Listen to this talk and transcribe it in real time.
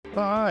All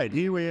right,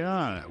 here we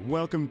are.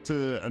 Welcome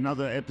to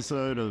another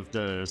episode of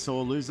the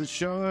Sore Losers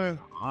Show.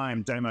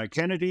 I'm Damo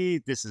Kennedy.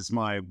 This is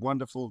my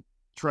wonderful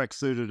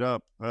track-suited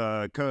up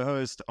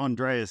co-host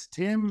Andreas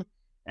Tim.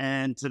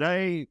 And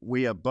today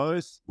we're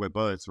both,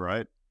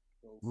 right?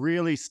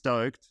 Really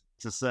stoked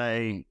to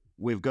say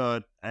we've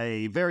got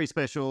a very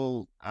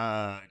special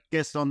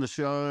guest on the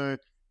show.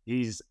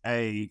 He's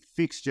a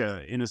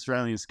fixture in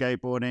Australian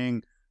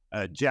skateboarding,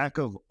 a jack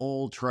of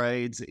all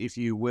trades, if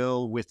you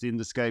will, within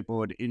the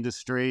skateboard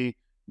industry,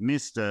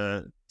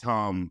 Mr.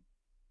 Tom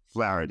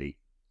Flaherty.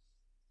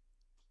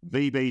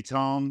 VB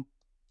Tom.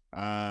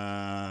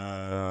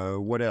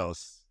 What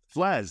else?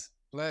 Flaz.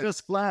 Flaz.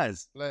 Just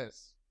Flaz.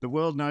 Flaz. The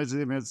world knows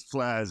him as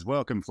Flaz.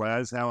 Welcome,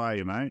 Flaz. How are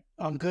you, mate?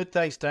 I'm good,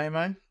 thanks,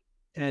 Damo.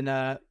 And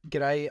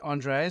g'day,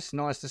 Andreas.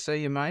 Nice to see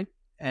you, mate.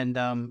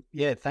 And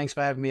yeah, thanks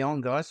for having me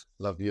on, guys.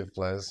 Love you,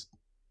 Flaz.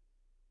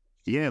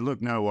 Yeah,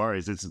 look, no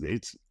worries.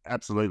 It's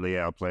absolutely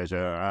our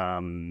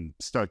pleasure.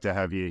 Stoked to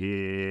have you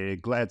here.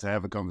 Glad to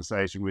have a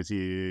conversation with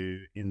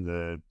you in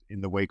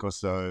the week or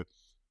so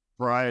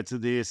prior to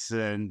this,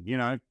 and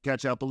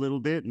catch up a little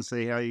bit and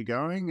see how you're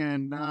going.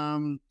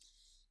 And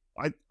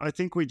I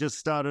think we just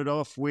started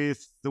off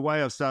with the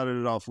way I've started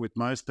it off with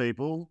most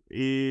people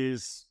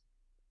is,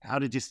 how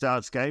did you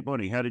start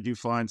skateboarding? How did you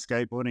find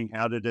skateboarding?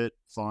 How did it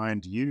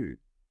find you?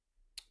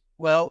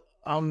 Well,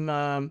 I'm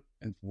And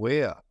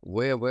where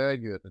were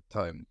you at the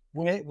time?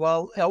 I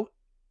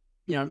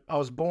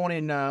was born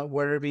in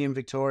Werribee in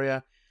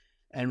Victoria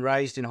and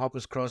raised in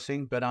Hoppers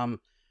Crossing, but I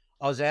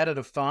was out at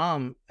a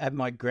farm at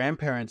my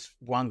grandparents'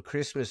 one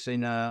Christmas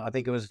in I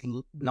think it was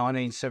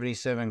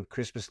 1977,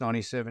 Christmas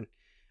 97.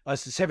 I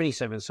was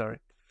 77, sorry.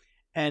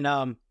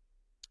 And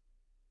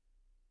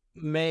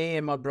me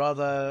and my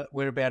brother,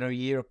 we're about a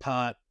year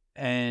apart,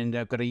 and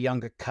I've got a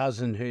younger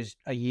cousin who's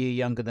a year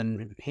younger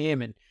than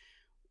him, and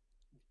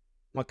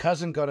my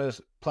cousin got a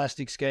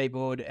plastic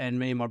skateboard and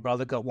me and my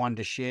brother got one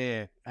to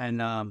share. And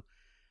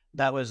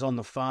that was on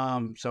the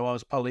farm. So I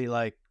was probably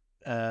like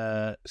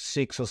probably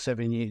 6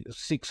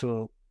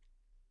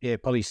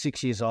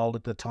 years old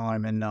at the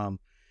time. And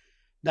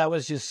that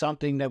was just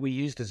something that we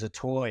used as a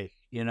toy.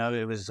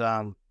 It was,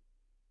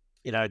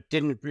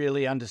 didn't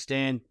really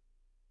understand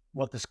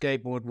what the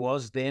skateboard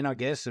was then, I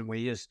guess. And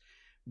we just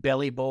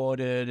belly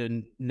boarded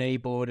and knee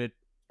boarded,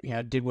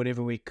 did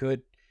whatever we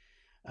could.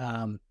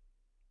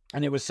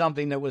 And it was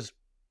something that was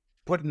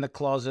put in the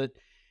closet.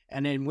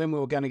 And then when we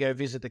were going to go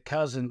visit the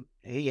cousin,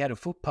 he had a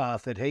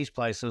footpath at his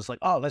place. So it was like,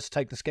 oh, let's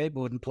take the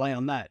skateboard and play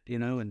on that,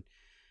 And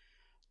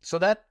so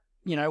that,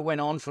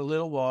 went on for a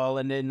little while.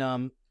 And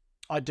then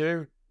I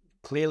do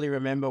clearly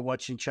remember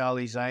watching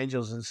Charlie's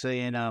Angels and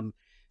seeing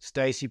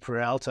Stacey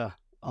Peralta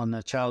on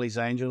the Charlie's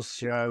Angels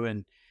show.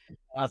 And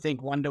I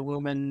think Wonder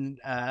Woman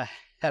had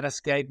a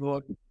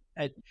skateboard.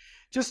 And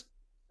just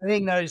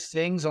seeing those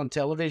things on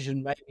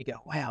television made me go,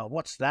 wow,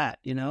 what's that?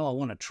 I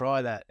want to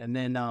try that. And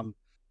then,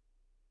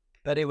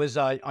 but it was,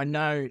 I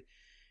know,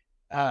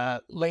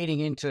 leading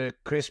into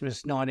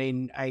Christmas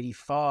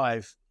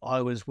 1985,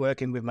 I was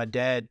working with my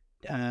dad,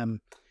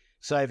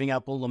 saving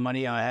up all the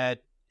money I had.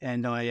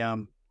 And I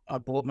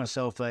bought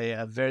myself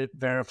a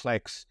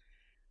Veriflex.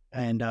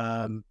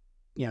 And,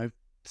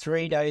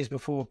 3 days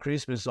before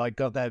Christmas, I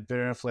got that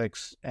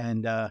Veriflex,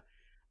 and I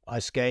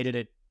skated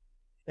it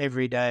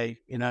every day,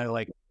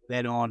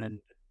 then on, and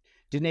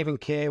didn't even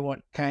care what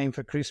came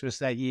for Christmas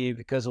that year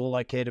because all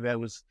I cared about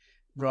was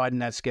riding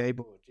that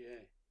skateboard.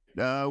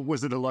 Yeah.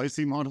 Was it a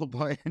Losi model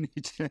by any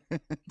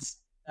chance?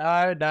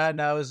 No.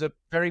 It was a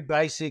very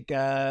basic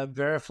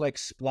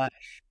Veriflex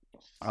Splash.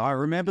 I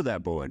remember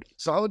that board.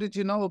 So how did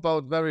you know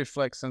about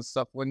Veriflex and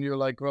stuff when you're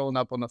like growing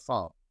up on a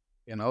farm?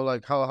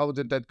 How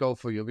did that go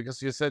for you?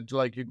 Because you said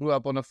like you grew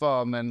up on a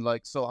farm, and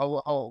like,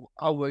 so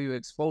how were you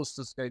exposed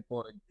to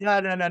skateboarding?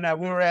 No.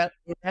 We were at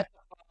the farm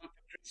for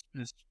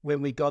Christmas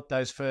when we got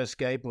those first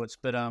skateboards.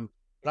 But I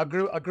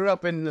grew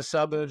up in the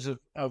suburbs of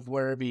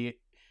Werribee, a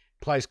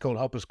place called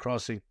Hoppers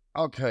Crossing.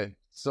 Okay,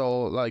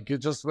 so like you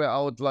just were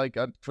out like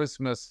at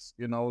Christmas,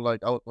 like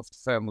out of the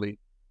family,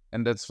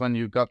 and that's when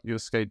you got your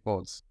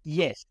skateboards.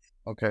 Yes.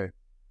 Okay.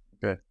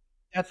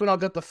 That's when I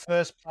got the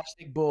first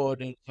plastic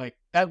board, and like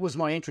that was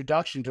my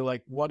introduction to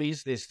like, what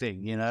is this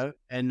thing, And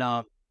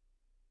but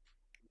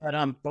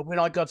when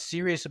I got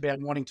serious about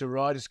wanting to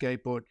ride a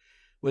skateboard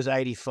was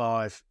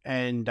 85,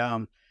 and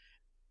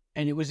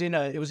it was in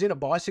a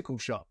bicycle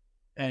shop,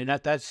 and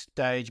at that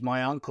stage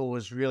my uncle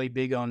was really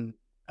big on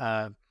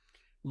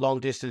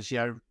long distance,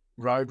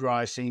 road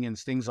racing and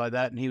things like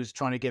that, and he was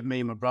trying to get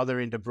me and my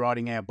brother into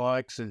riding our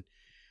bikes. And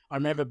I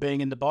remember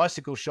being in the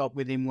bicycle shop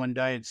with him one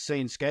day and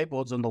seeing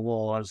skateboards on the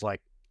wall. I was like,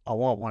 I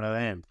want one of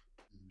them.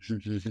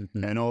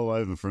 And all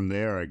over from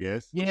there, I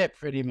guess. Yeah,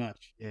 pretty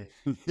much. Yeah.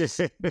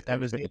 That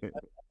was it.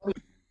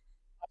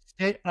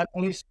 I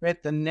only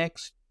spent the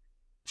next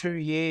 2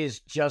 years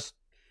just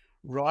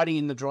riding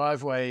in the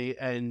driveway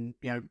and,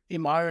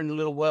 in my own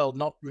little world,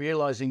 not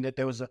realizing that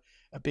there was a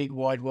big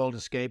wide world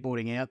of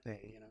skateboarding out there,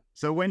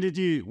 So when did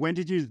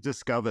you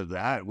discover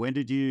that? When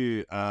did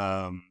you,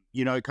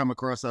 come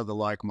across other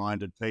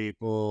like-minded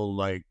people,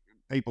 like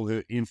people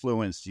who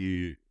influenced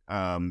you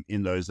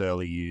in those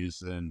early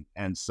years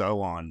and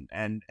so on.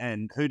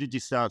 And who did you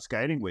start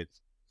skating with?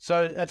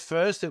 So at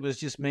first it was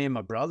just me and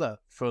my brother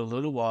for a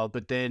little while,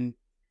 but then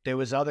there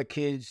was other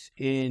kids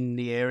in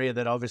the area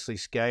that obviously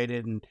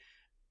skated. And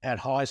at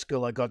high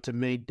school, I got to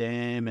meet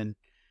them, and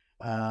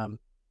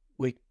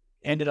we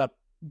ended up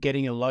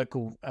getting a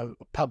local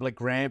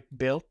public ramp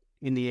built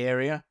in the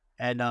area.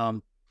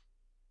 And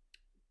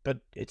but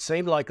it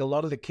seemed like a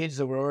lot of the kids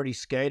that were already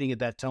skating at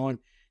that time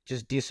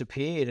just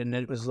disappeared, and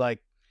it was like,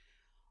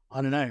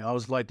 I don't know, I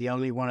was like the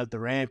only one at the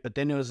ramp. But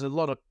then there was a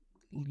lot of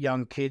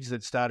young kids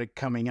that started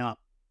coming up,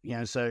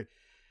 so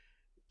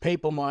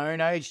people my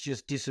own age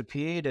just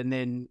disappeared, and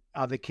then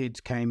other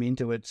kids came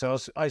into it. So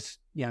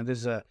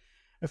there's a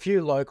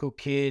few local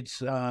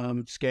kids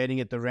skating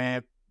at the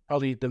ramp.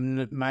 Probably the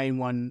main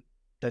one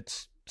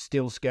that's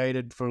still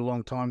skated for a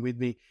long time with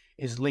me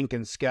is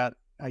Lincoln Scut.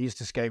 I used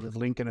to skate with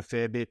Lincoln a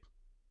fair bit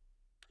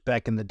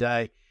back in the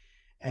day.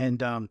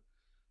 And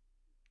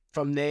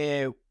from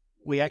there,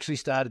 we actually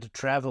started to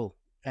travel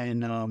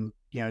and,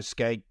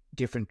 skate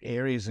different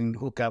areas and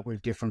hook up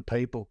with different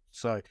people.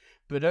 So,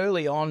 but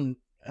early on,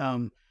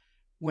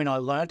 when I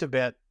learned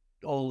about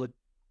all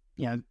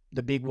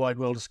the big wide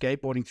world of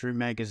skateboarding through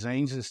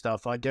magazines and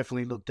stuff, I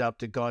definitely looked up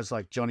to guys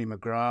like Johnny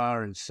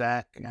McGrath and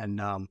Sack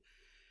and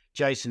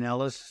Jason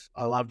Ellis.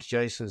 I loved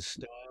Jason's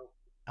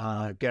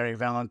style. Gary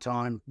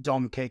Valentine,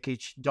 Dom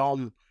Kekic.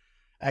 Dom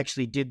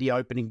actually did the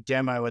opening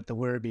demo at the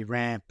Werribee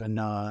ramp, and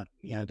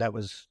that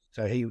was,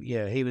 so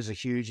he was a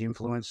huge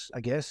influence,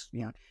 I guess.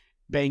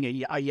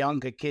 Being a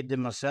younger kid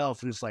than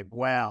myself, and it's like,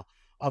 wow,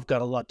 I've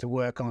got a lot to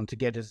work on to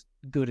get as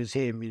good as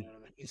him.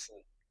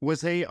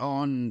 Was he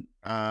on?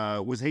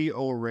 Was he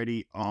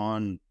already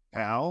on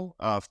PAL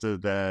after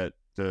that?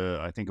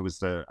 I think it was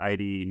the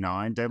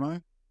 '89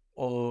 demo.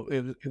 Or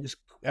it was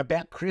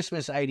about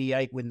Christmas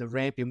 '88 when the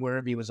ramp in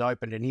Werribee was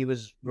opened, and he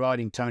was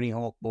riding Tony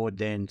Hawk board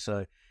then.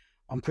 So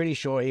I'm pretty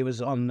sure he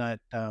was on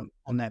that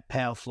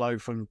PAL flow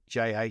from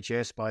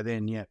JHS by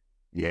then. Yeah.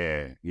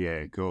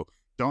 Yeah, cool.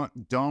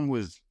 Don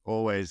was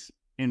always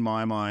in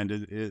my mind,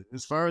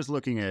 as far as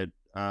looking at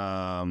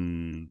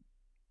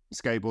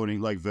skateboarding,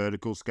 like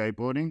vertical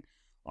skateboarding.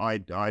 I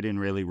didn't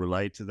really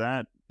relate to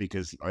that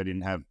because I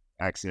didn't have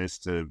access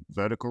to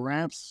vertical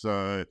ramps.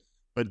 So,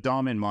 but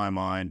Dom in my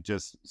mind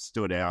just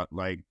stood out,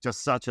 like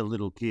just such a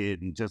little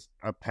kid and just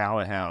a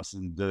powerhouse,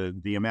 and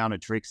the amount of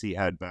tricks he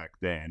had back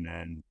then,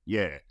 and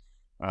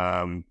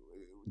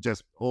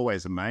just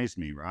always amazed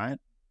me, right?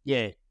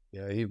 Yeah,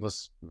 he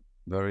was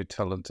very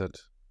talented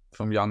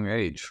from young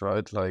age,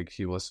 right? Like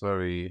he was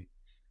very.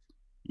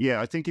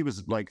 Yeah, I think he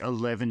was like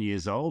 11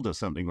 years old or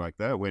something like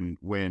that when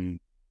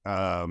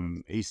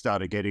he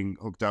started getting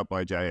hooked up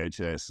by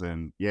JHS,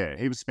 and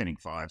he was spinning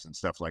fives and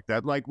stuff like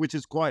that, like, which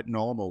is quite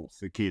normal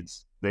for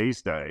kids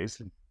these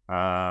days.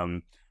 I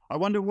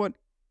wonder what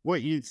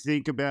you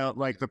think about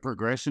like the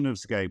progression of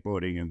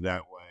skateboarding in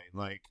that way.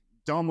 Like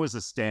Dom was a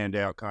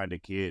standout kind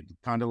of kid,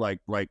 kind of like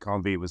Blake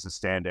Convey was a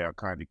standout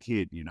kind of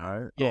kid,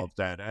 of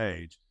that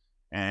age.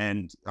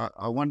 And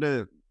I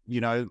wonder,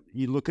 you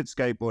look at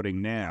skateboarding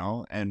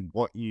now and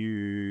what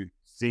you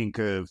think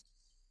of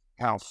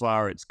how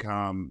far it's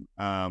come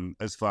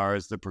as far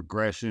as the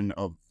progression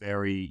of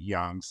very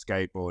young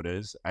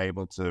skateboarders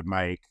able to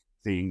make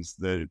things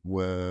that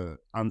were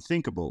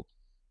unthinkable,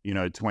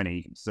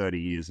 20, 30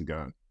 years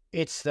ago.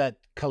 It's that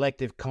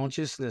collective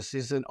consciousness,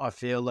 isn't, I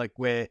feel like,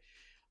 where,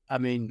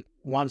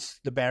 once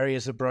the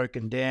barriers are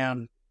broken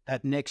down,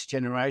 that next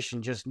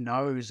generation just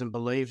knows and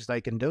believes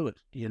they can do it,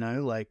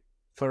 like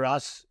for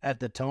us at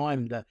the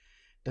time, the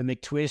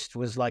McTwist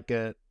was like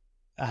a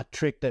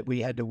trick that we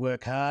had to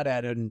work hard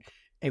at, and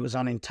it was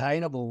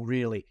unattainable,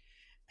 really.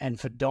 And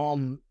for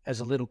Dom,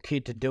 as a little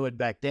kid, to do it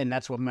back then,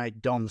 that's what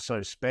made Dom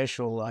so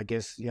special, I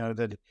guess,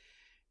 that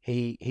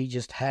he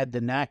just had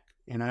the knack,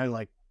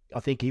 like I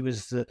think he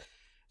was the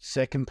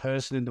second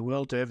person in the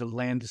world to ever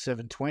land the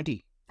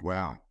 720.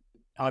 Wow.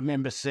 I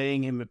remember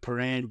seeing him at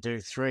Paran do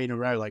 3 in a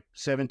row, like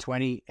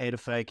 720, air to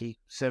fakie,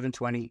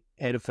 720,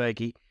 air to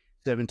fakie,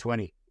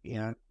 720,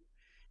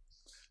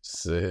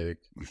 Sick.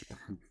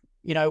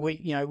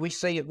 We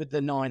see it with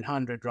the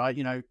 900,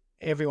 right?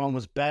 Everyone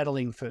was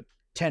battling for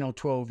 10 or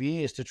 12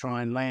 years to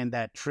try and land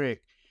that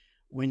trick.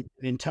 When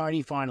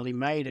Tony finally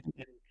made it,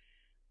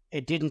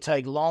 it didn't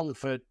take long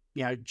for,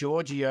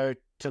 Giorgio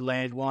to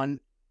land one,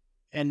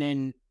 and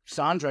then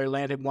Sandro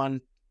landed one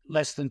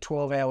less than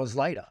 12 hours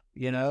later,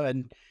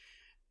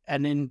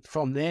 and then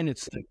from then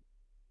it's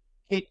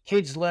like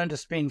kids learn to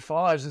spin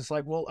fives. It's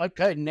like, well,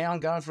 okay, now I'm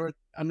going for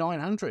a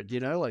 900,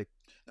 like.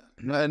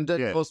 And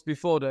that was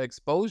before the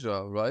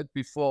exposure, right?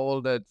 Before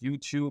all that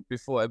YouTube,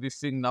 before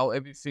everything. Now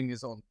everything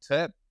is on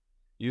tap.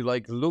 You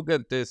like look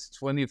at this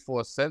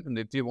 24/7.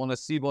 If you want to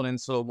see one in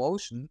slow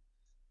motion,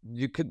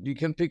 you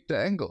can pick the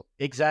angle.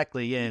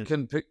 Exactly, yeah. You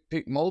can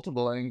pick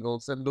multiple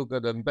angles and look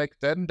at them. Back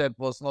then, that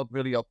was not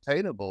really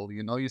obtainable.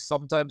 You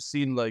sometimes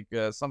seen like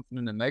something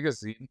in a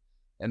magazine,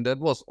 And that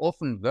was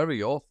often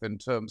very off in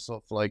terms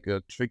of like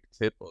a trick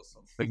tip or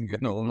something,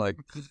 like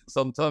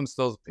sometimes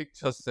those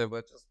pictures, they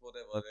were just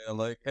whatever, they're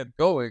like kept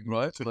going,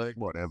 right? Like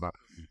whatever.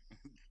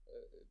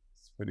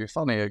 It's pretty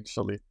funny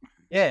actually.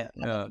 Yeah.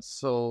 Yeah.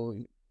 So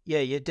Yeah,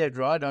 you're dead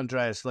right,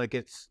 Andreas. Like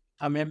I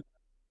remember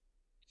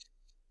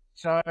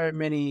so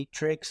many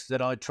tricks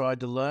that I tried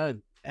to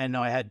learn, and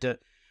I had to,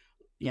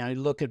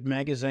 look at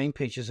magazine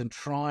pictures and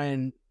try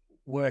and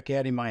work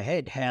out in my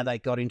head how they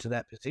got into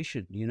that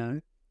position.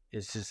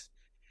 It's just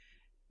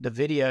the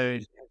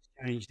videos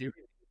have changed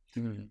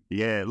everything.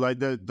 Yeah, like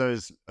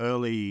those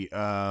early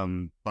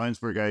Bones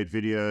Brigade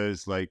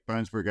videos, like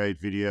Bones Brigade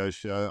video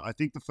show. I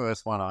think the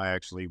first one I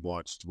actually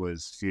watched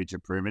was Future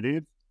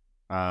Primitive,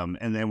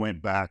 and then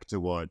went back to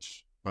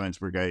watch Bones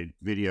Brigade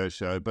video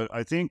show. But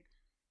I think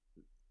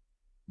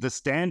the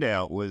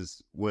standout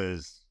was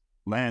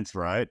Lance,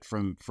 right,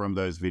 from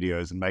those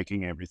videos, and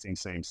making everything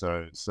seem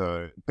so.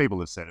 People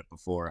have said it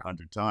before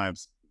 100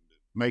 times,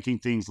 making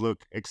things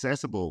look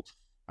accessible,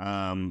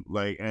 and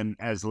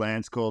as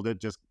Lance called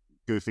it, just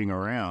goofing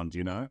around,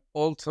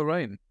 all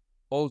terrain,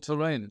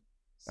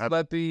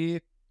 slappy,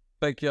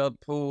 backyard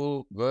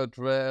pool, word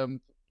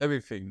ramp,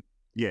 everything.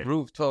 Yeah,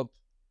 rooftop,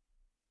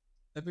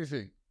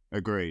 everything.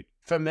 Agreed.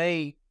 For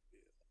me,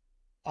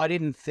 I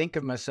didn't think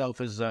of myself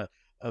as a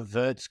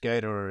vert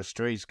skater or a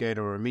street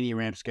skater or a mini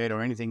ramp skater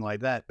or anything like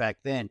that back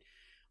then.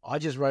 I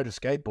just rode a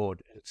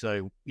skateboard.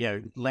 So,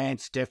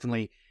 Lance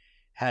definitely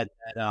had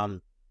that,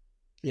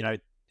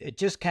 it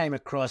just came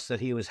across that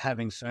he was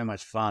having so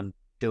much fun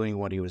doing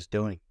what he was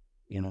doing,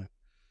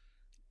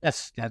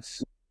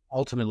 That's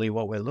ultimately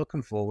what we're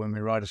looking for when we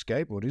ride a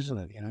skateboard, isn't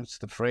it? It's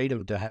the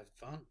freedom to have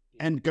fun.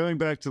 And going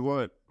back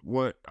to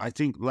what I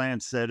think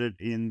Lance said it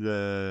in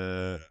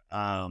the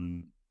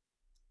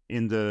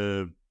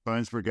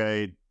Bones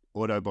Brigade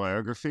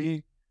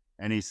autobiography,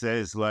 and he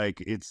says like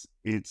it's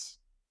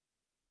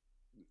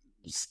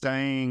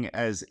staying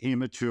as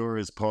immature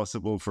as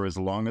possible for as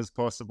long as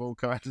possible,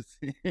 kind of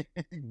thing,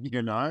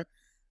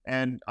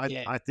 And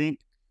I think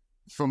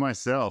for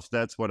myself,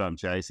 that's what I'm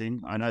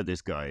chasing. I know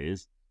this guy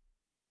is.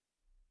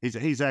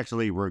 He's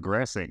actually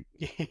regressing.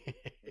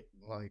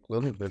 Like a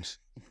little bit.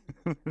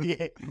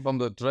 Yeah. From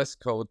the dress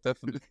code,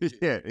 definitely.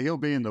 Yeah, he'll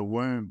be in the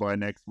womb by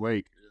next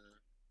week.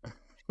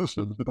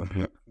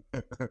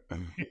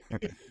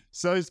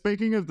 So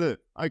speaking of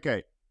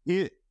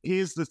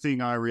here's the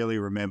thing I really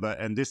remember,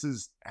 and this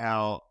is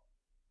how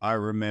I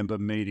remember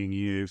meeting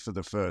you for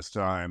the first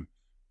time,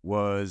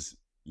 was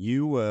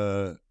you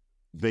were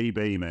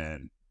VB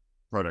man,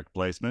 product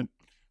placement.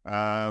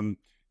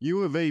 You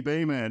were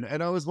VB man,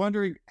 and I was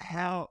wondering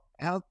how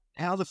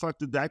the fuck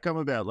did that come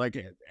about? Like,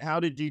 how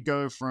did you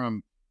go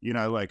from,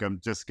 like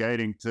I'm just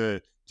skating to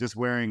just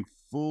wearing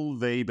full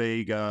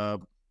VB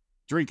garb,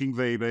 drinking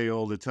VB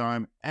all the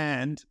time?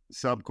 And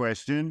sub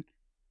question,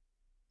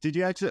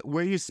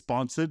 were you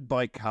sponsored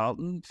by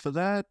Carlton for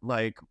that?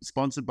 Like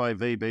sponsored by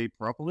VB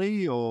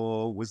properly,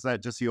 or was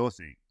that just your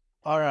thing?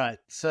 All right.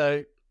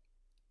 So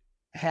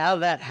how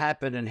that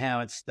happened and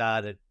how it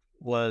started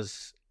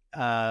was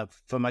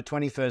for my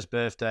 21st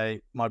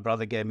birthday, my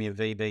brother gave me a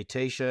VB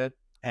t-shirt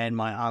and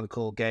my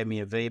uncle gave me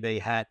a VB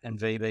hat and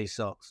VB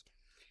socks.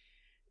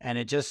 And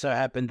it just so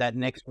happened that the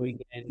next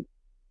weekend,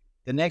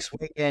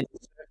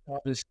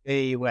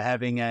 we were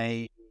having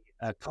a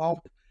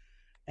comp,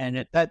 and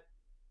at that,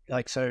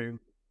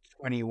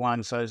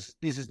 21, so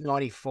this is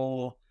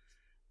 94.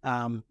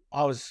 I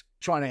was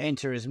trying to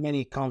enter as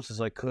many comps as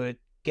I could,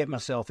 get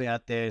myself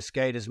out there,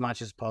 skate as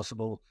much as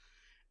possible.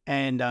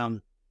 And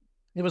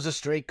it was a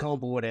street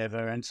comp or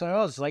whatever. And so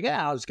I was like,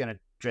 I was going to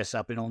dress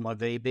up in all my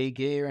VB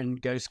gear and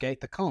go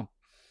skate the comp.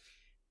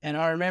 And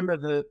I remember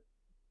the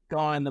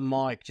guy on the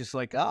mic just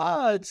like,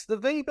 it's the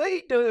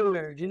VB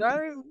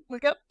dude, we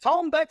got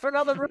Tom back for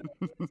another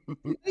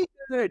VB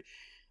dude.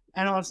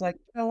 And I was like,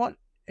 you know what?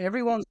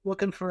 Everyone's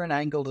looking for an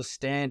angle to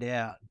stand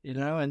out,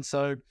 and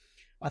so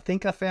I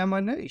think I found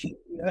my niche.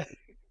 We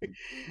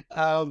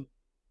know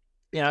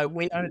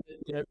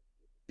that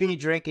beer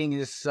drinking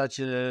is such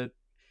a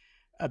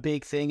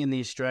big thing in the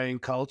Australian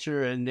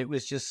culture, and it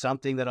was just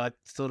something that I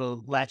sort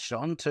of latched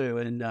onto.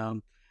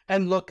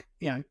 And look,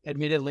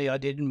 admittedly, I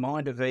didn't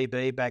mind a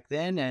VB back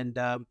then,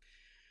 and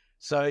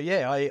so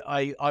yeah,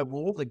 I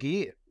wore the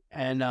gear,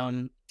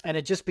 and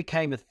it just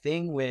became a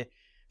thing where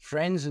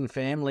friends and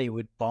family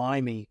would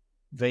buy me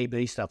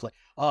VB stuff, like,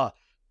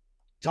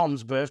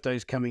 Tom's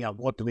birthday's coming up,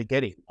 what do we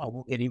get him?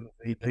 We'll get him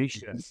a VB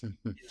shirt.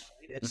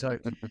 So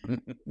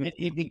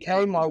it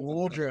became my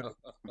wardrobe.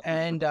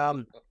 And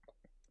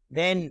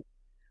then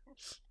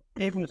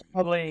it was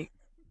probably...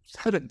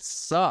 That'd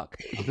suck.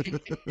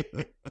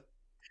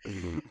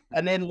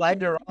 And then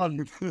later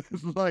on...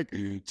 like,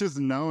 just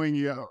knowing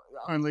you're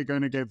only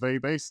going to get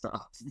VB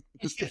stuff.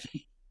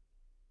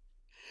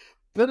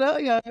 But,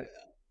 it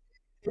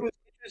was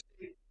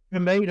interesting for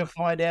me to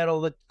find out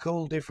all the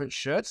cool different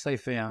shirts they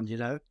found,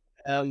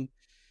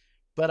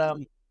 But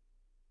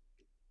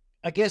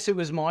I guess it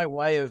was my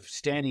way of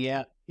standing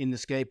out in the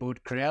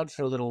skateboard crowd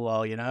for a little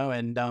while,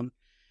 and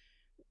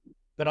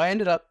But I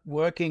ended up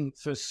working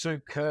for Sue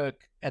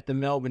Kirk at the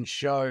Melbourne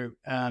show.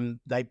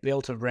 They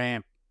built a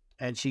ramp,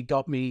 and she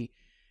got me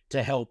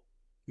to help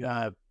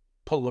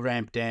pull the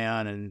ramp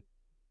down and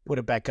put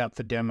it back up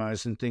for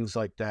demos and things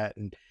like that.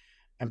 And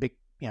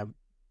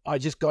I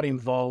just got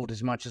involved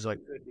as much as I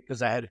could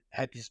because I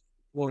had this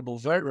portable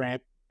vert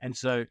ramp, and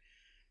so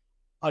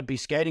I'd be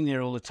skating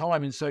there all the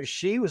time. And so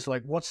she was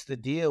like, "What's the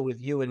deal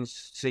with you and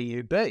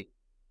CUB?"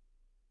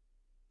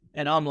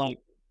 And I'm like,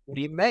 "What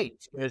do you mean?"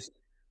 She goes,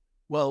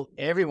 "Well,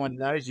 everyone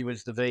knows you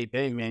as the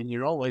VB, man.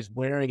 You're always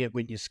wearing it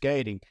when you're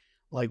skating.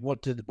 Like,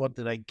 what do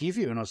they give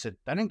you?" And I said,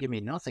 "They don't give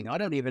me nothing. I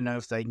don't even know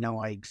if they know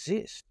I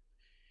exist."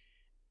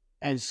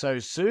 And so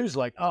Sue's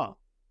like, "Oh,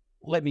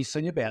 let me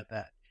see about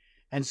that."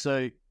 And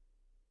so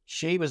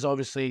she was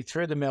obviously,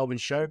 through the Melbourne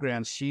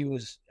Showgrounds, she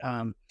was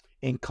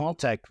in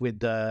contact with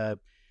the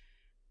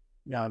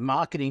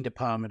marketing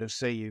department of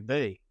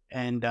CUB.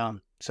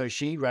 And so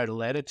she wrote a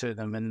letter to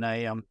them, and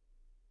they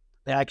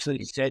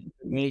actually said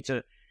to me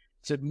to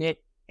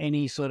submit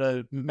any sort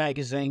of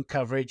magazine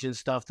coverage and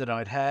stuff that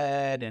I'd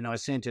had, and I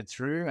sent it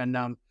through, and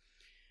then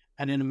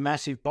a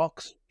massive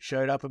box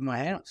showed up at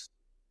my house.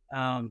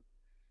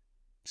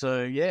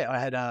 So yeah, I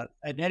had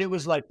and then it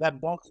was like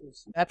that box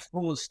was that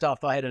full of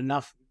stuff. I had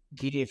enough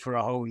gear for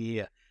a whole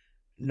year,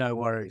 no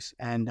worries.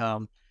 And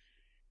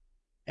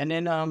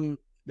then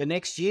the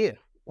next year,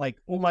 like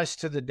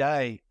almost to the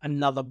day,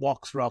 another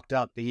box rocked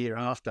up the year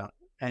after,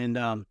 and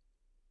I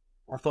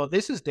thought,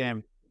 this is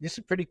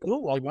pretty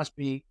cool. I must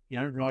be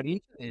right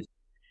into this.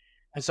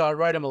 And so I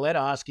wrote them a letter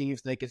asking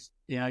if they could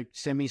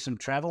send me some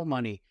travel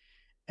money,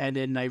 and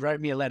then they wrote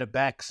me a letter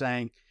back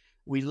saying,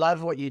 "We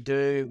love what you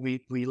do.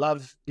 We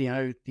love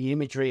the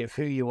imagery of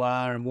who you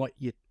are and what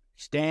you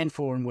stand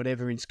for and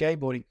whatever in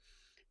skateboarding,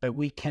 but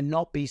we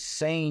cannot be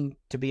seen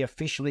to be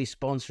officially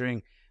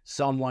sponsoring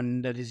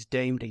someone that is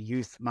deemed a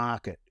youth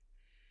market."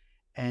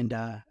 And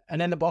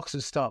then the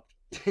boxes stopped.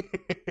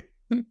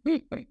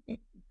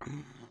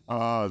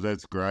 Oh,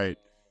 that's great.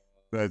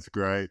 That's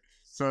great.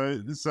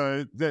 So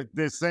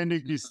they're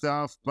sending you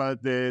stuff,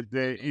 but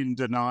they're in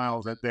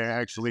denial that they're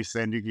actually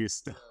sending you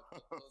stuff.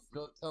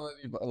 Don't tell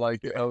anybody.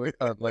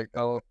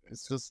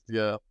 It's just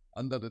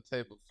under the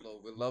table flow.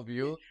 We love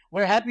you.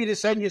 We're happy to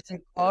send you some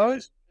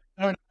clothes.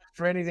 Don't ask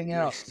for anything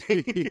else.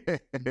 Yeah.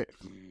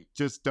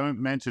 Just don't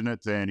mention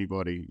it to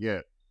anybody.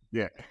 Yeah.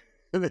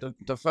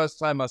 The first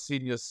time I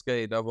seen you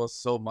skate, I was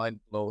so mind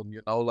blown.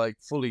 Like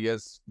fully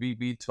as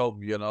VB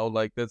Tom.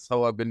 Like that's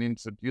how I've been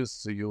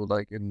introduced to you.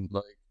 Like I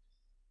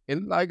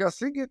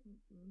think it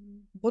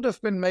would have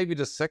been maybe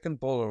the second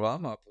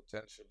Bolorama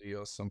potentially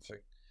or something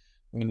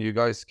when you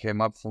guys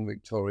came up from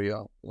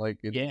Victoria.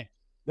 The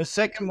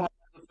second one,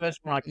 the first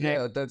one I came.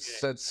 Yeah,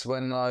 that's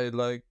when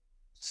I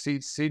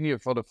seen you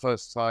for the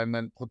first time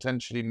and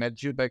potentially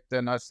met you back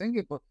then. I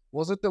think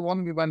was it the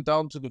one we went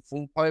down to the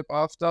full pipe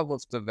after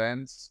with the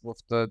Vans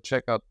with the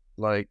checkered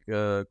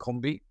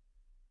combi,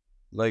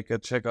 like a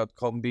checkered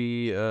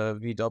combi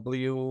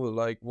VW.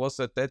 Like was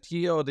it that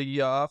year or the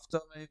year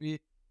after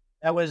maybe?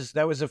 That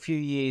was a few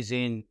years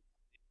in.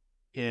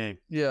 Yeah.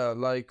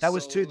 That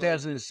was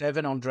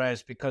 2007,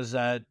 Andreas, because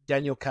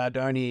Daniel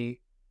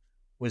Cardoni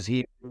was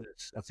here with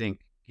us, I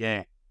think.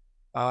 Yeah.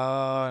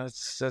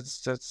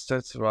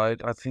 That's right.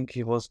 I think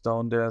he was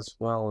down there as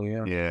well.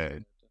 Yeah. Yeah.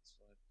 That's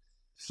right.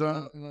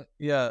 So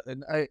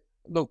and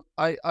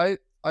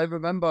I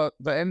remember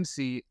the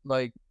MC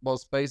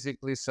was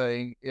basically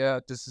saying, "Yeah,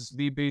 this is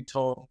VB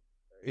Tom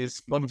is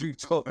from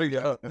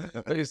Victoria,"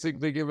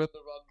 basically giving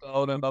the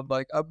rundown, and I'm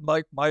like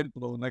mind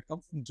blown. I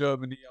come from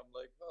Germany. I'm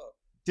like, oh.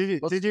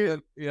 Did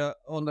you? Yeah,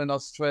 on in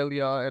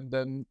Australia, and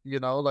then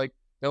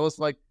there was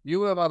you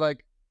were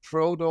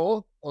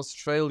proto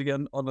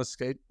Australian on a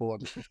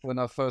skateboard when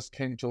I first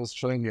came to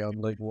Australia.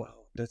 I'm like,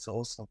 wow, that's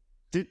awesome.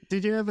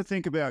 Did you ever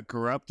think about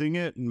corrupting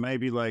it and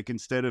maybe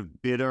instead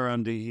of bitter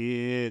under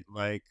here,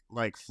 like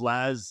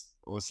Flaz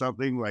or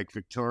something like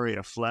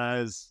Victoria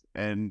Flaz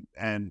and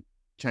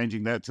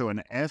changing that to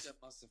an F? That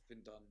must have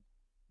been done.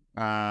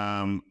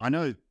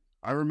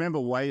 I remember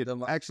Wade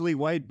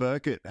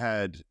Burkett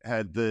had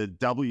the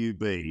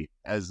WB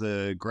as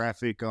a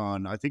graphic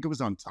on, I think it was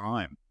on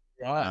Time.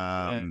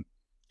 Right.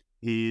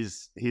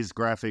 His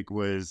graphic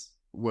was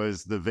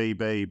the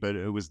VB, but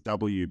it was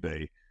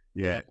WB.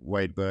 Yeah.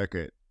 Wade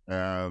Burkett.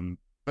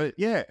 But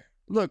yeah,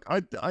 look,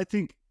 I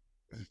think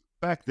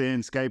back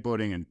then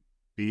skateboarding and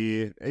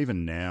beer,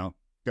 even now,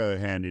 go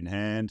hand in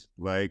hand.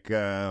 We've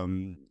got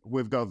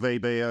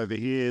VB over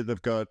here.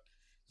 They've got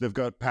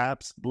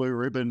Pabst Blue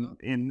Ribbon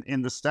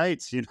in the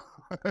States,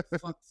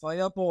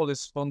 Fireball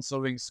is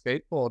sponsoring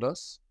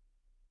skateboarders.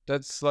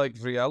 That's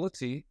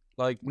reality.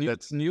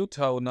 That's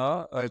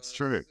Newtowner. That's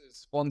true.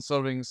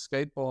 Sponsoring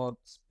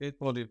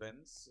skateboard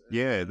events.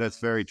 Yeah, that's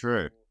very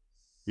true.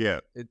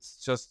 Yeah.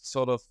 It's just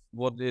sort of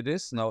what it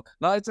is now.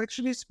 Now, it's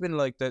actually been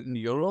like that in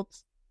Europe,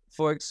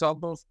 for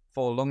example,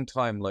 for a long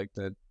time, like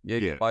that.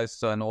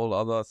 Jägermeister and all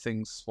other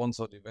things,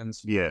 sponsored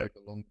events for a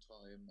long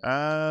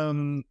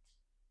time.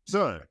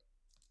 So,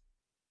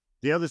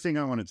 the other thing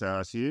I wanted to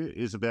ask you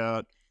is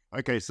about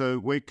Okay, so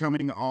we're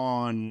coming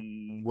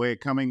on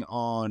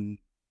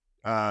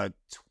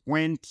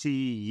 20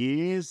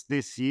 years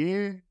this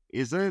year,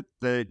 is it,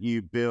 that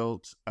you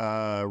built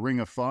Ring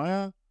of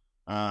Fire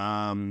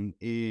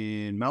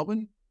in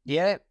Melbourne?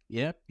 Yeah.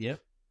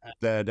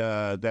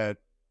 That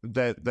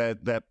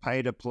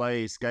pay to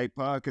play skate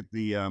park at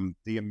the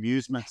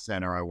amusement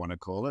center, I want to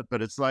call it,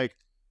 but it's like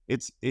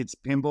it's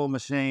pinball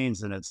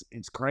machines and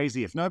it's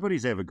crazy. If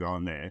nobody's ever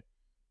gone there,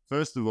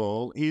 first of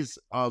all,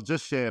 I'll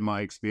just share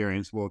my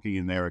experience walking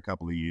in there a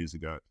couple of years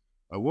ago.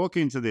 I walk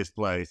into this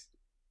place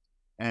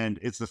and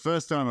it's the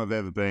first time I've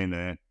ever been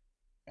there,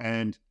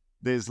 and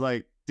there's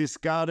like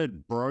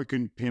discarded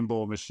broken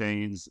pinball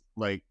machines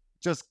like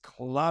just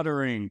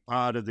cluttering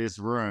part of this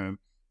room.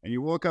 And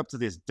you walk up to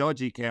this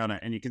dodgy counter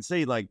and you can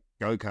see like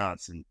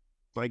go-karts and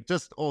like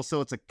just all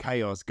sorts of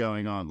chaos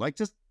going on, like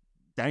just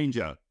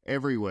danger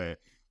everywhere,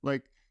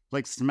 like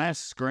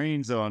smashed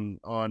screens on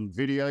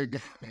video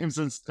games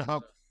and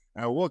stuff.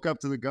 And I walk up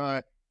to the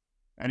guy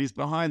and he's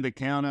behind the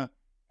counter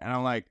and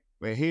I'm like,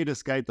 we're here to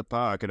skate the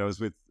park. And I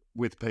was with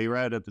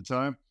P-Rad at the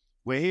time.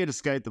 We're here to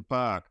skate the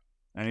park.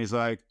 And he's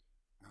like,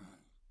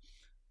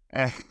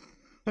 I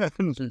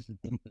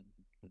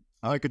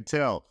could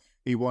tell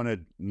he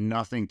wanted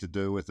nothing to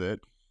do with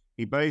it.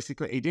 He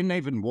didn't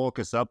even walk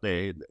us up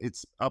there.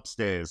 It's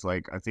upstairs,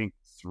 like I think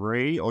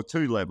 3 or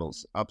 2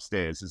 levels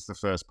upstairs is the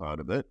first part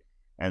of it.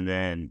 And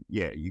then,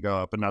 yeah, you go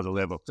up another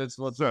level. That's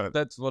what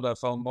I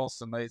found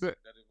most amazing.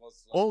 That it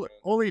was like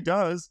all he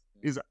does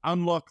is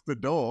unlock the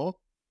door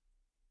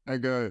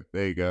and go,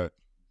 there you go.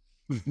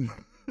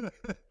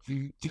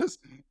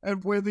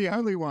 And we're the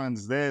only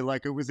ones there.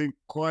 Like, it was in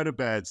quite a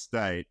bad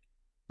state.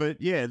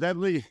 But yeah, that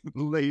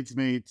leads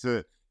me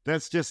to,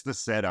 that's just the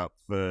setup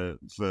for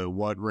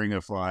what Ring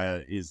of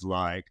Fire is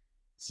like.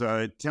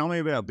 So tell me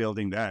about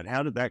building that.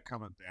 How did that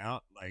come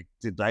about? Like,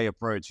 did they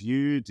approach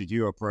you? Did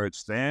you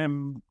approach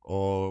them?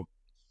 Or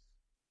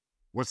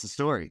what's the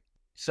story?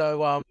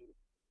 So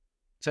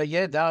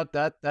yeah,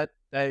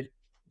 they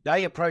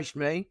approached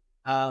me.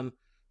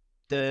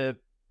 The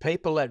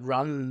people that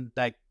run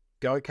that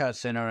go-kart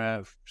center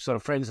are sort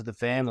of friends of the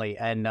family,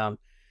 and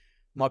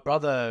my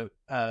brother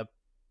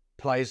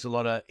plays a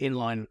lot of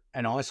inline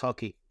and ice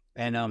hockey,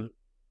 and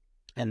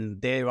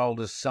their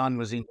oldest son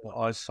was into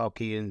ice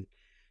hockey and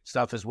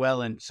stuff as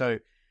well. And so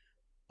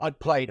I'd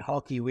played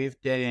hockey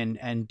with Dan,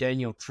 and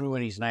Daniel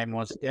Truen, his name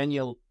was.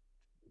 Daniel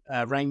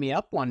rang me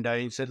up one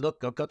day and said,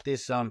 look, I've got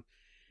this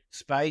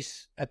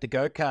space at the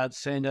go-kart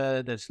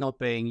center that's not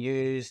being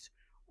used.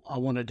 I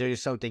want to do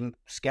something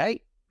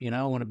skate.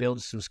 I want to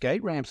build some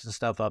skate ramps and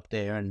stuff up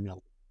there. And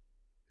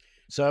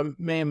so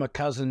me and my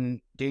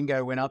cousin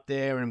Dingo went up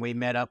there and we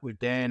met up with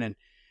Dan and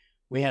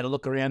we had a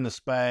look around the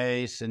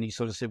space, and he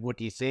sort of said, what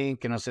do you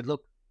think? And I said,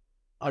 look,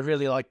 I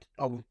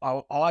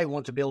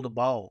want to build a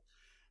bowl.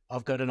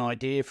 I've got an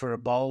idea for a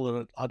bowl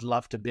that I'd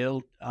love to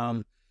build.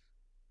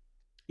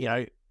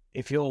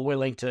 If you're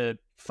willing to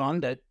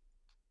fund it,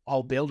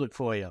 I'll build it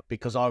for you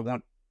because I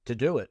want to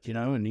do it,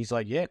 And he's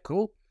like, yeah,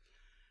 cool.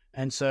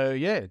 And so,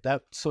 yeah,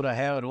 that's sort of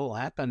how it all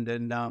happened.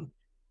 And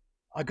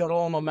I got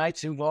all my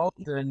mates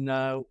involved, and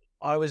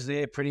I was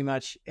there pretty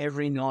much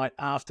every night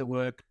after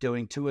work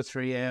doing 2 or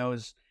 3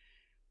 hours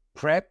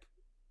prep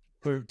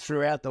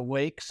throughout the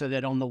week, so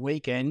that on the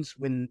weekends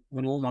when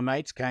all my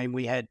mates came,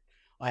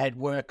 I had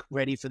work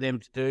ready for them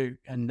to do.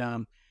 And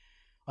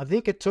I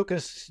think it took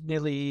us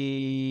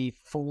nearly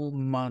 4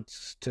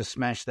 months to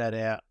smash that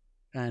out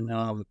and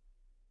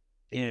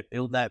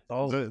build that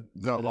bowl. The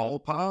whole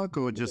park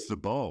or just the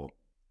bowl?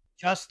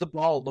 Just the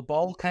bowl. The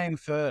bowl came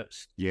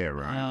first. Yeah,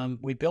 right.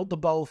 We built the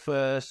bowl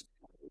first,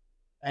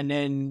 and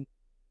then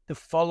the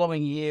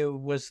following year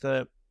was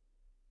the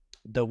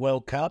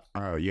World Cup.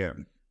 Oh yeah.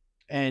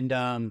 And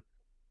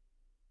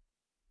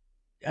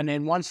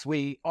then once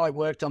I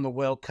worked on the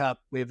World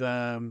Cup with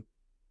Chad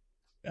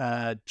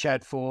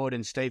Ford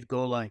and Steve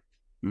Gourlay.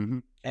 Mm-hmm.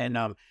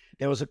 And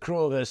there was a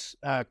crew of us.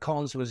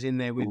 Cons was in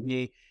there with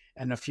me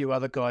and a few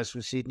other guys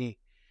from Sydney.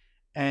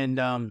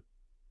 And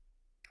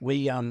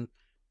we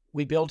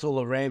built all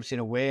the ramps in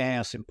a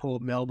warehouse in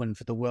Port Melbourne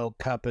for the World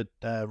Cup at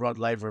Rod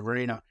Laver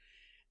Arena.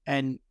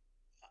 And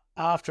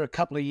after a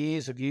couple of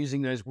years of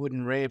using those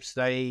wooden ramps,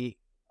 they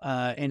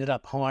ended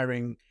up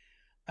hiring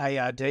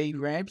ARD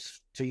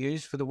ramps to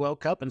use for the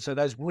World Cup. And so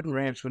those wooden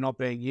ramps were not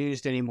being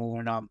used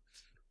anymore. And I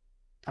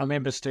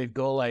remember Steve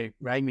Gourlay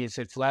rang me and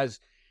said, Flaz,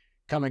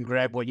 come and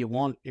grab what you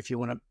want if you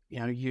want to,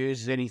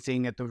 use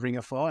anything at the Ring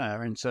of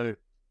Fire. And so,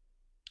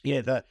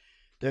 yeah, the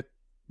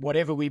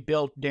whatever we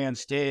built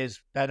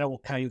downstairs, that all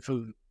came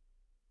from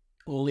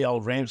all the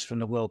old ramps from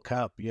the World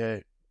Cup, yeah.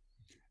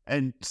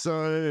 And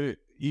so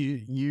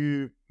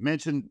you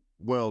mentioned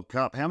World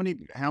Cup. How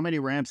many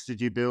ramps did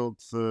you build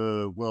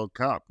for World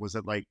Cup? Was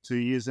it like 2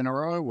 years in a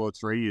row or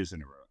 3 years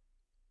in a row?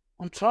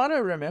 I'm trying to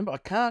remember. I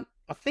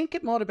think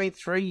it might have been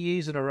 3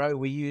 years in a row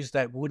we used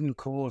that wooden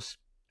course.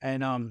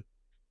 And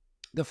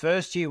the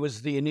first year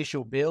was the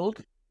initial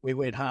build. We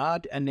went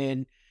hard, and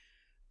then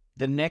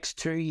the next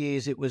 2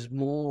 years, it was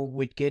more,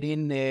 we'd get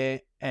in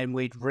there and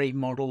we'd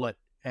remodel it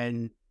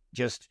and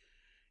just,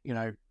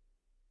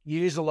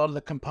 use a lot of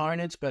the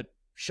components, but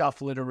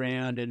shuffle it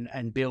around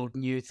and build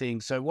new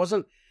things. So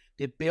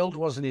the build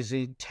wasn't as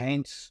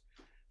intense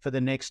for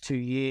the next 2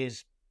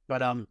 years.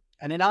 But and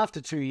then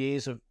after 2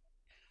 years of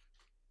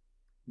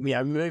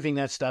moving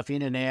that stuff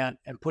in and out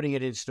and putting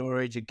it in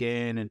storage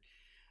again, and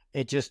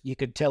you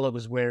could tell it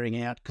was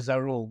wearing out because they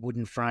were all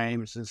wooden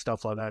frames and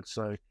stuff like that.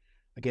 So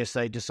I guess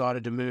they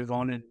decided to move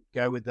on and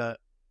go with the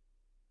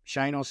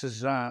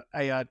Shanos's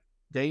ARD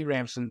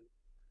ramps and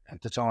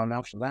at the time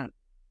after that.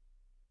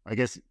 I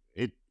guess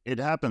it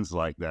happens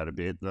like that a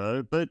bit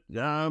though. But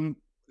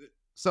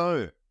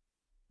so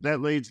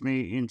that leads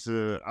me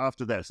into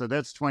after that. So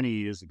that's 20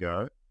 years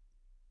ago.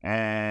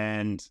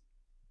 And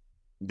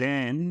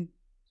then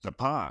the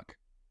park.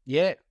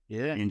 Yeah.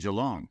 In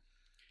Geelong.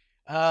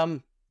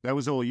 That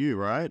was all you,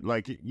 right?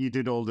 Like you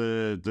did all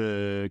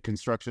the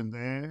construction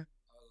there?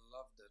 I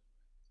loved it.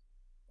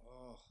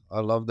 Oh,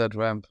 I love that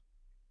ramp.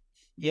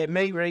 Yeah,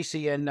 me, Reese,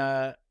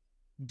 and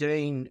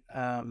Dean.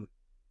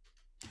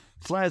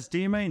 Flaz, do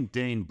you mean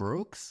Dean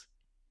Brooks?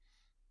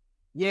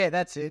 Yeah,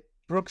 that's it.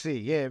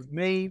 Brooksy, yeah.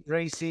 Me,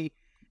 Reese,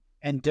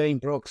 and Dean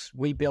Brooks,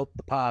 we built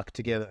the park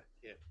together.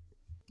 Yeah.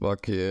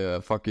 Fuck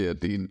yeah,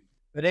 Dean.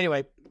 But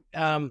anyway,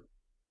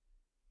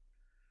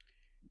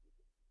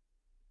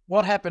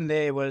 what happened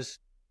there was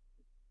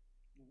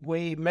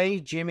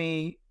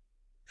Jimmy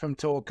from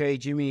Torquay,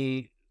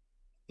 Jimmy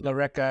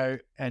Loreco,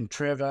 and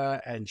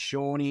Trevor and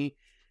Shawnee,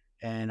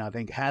 and I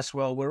think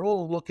Haswell, we're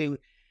all looking.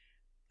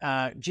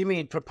 Jimmy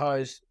had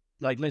proposed,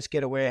 like, let's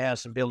get a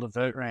warehouse and build a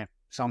vert ramp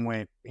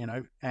somewhere,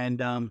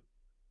 and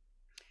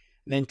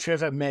then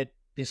Trevor met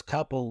this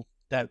couple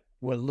that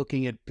were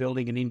looking at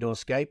building an indoor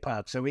skate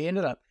park. So we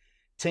ended up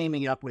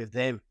teaming up with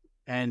them,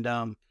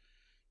 and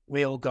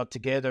we all got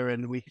together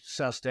and we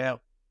sussed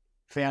out,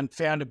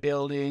 found a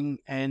building,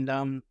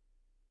 and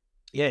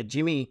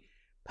Jimmy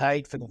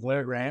paid for the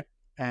vert ramp,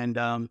 and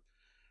I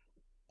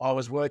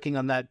was working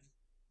on that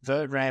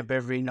vert ramp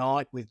every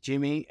night with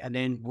Jimmy, and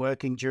then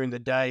working during the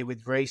day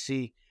with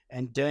Reese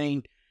and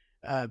Dean,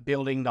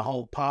 building the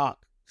whole park.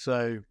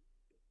 So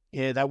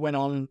yeah, that went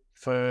on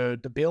for,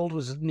 the build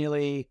was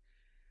nearly,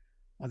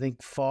 I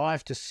think,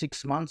 5 to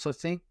 6 months, I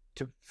think,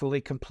 to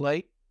fully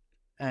complete.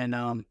 And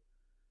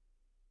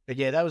but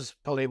yeah, that was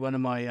probably one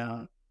of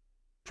my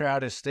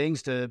proudest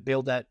things, to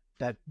build that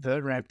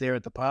vert ramp there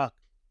at the park.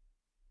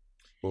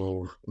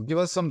 Oh, give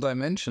us some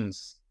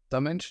dimensions.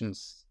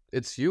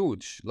 It's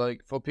huge.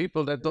 Like, for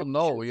people that don't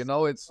know,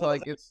 it's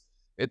like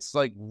it's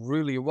like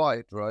really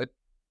wide, right?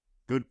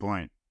 Good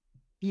point.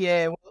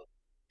 Yeah,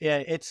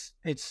 it's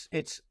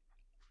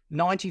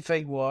 90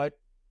 feet wide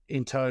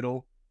in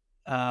total.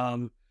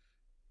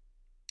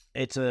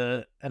 It's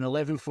an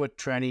 11-foot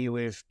tranny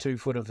with 2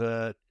 foot of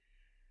vert.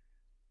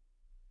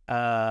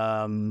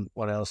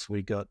 What else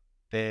we got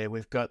there?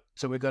 We've got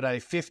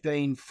a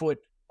 15-foot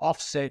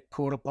offset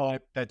quarter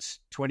pipe that's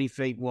 20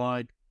 feet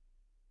wide,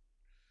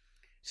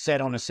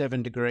 set on a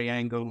 7-degree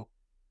angle.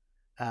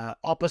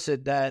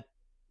 Opposite that,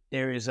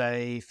 there is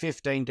a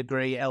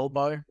 15-degree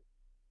elbow.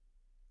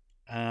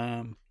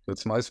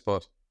 That's my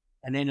spot.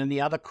 And then in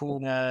the other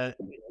corner,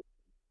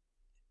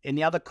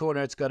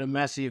 it's got a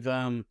massive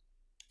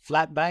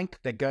flat bank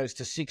that goes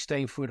to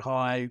 16 foot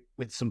high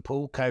with some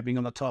pool coping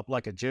on the top,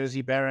 like a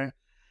Jersey barrier.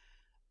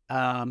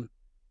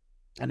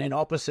 And then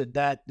opposite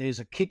that, there's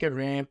a kicker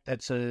ramp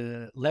that's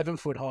 11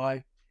 foot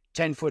high,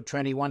 10 foot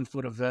tranny, 1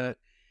 foot of vert,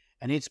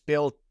 and it's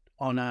built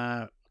on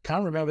I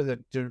can't remember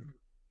the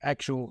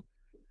actual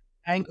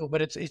angle,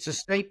 but it's a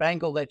steep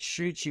angle that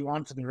shoots you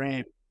onto the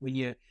ramp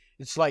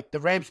it's like the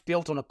ramp's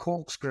built on a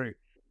corkscrew.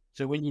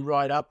 So when you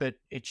ride up it,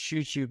 it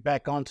shoots you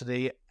back onto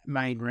the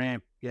main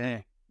ramp.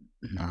 Yeah.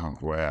 Oh,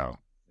 wow.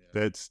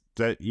 That's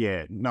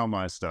not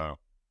my style.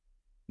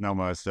 Not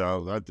my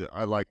style.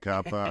 I like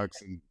car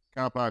parks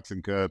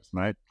and curbs,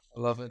 mate. I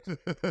love it.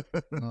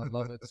 I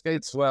love it.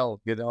 Skates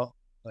well,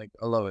 like,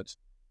 I love it.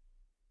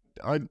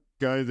 I'd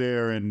go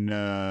there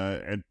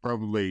and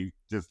probably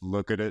just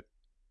look at it,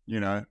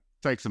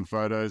 take some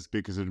photos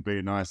because it'd be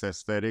a nice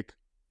aesthetic.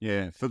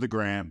 Yeah, for the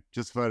gram,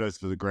 just photos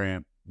for the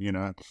gram,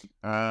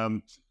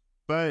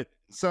 But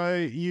so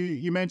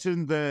you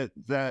mentioned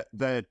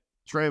that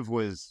Trev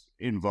was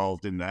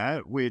involved in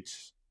that,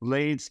 which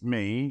leads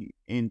me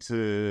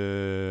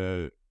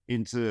into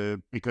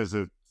because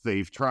of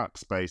Thief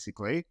Trucks,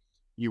 basically.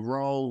 You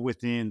roll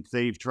within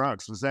Thief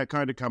Trucks. Was that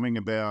kind of coming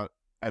about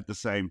at the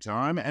same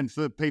time? And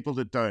for people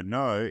that don't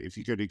know, if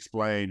you could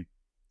explain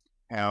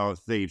how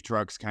Thief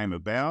Trucks came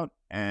about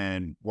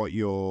and what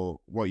your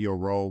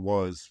role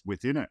was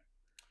within it.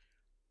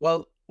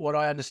 Well, what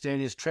I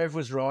understand is Trev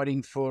was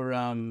riding for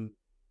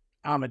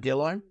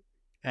Armadillo,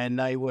 and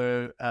they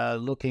were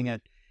looking at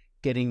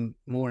getting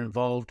more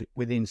involved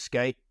within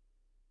skate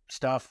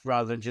stuff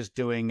rather than just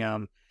doing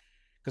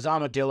because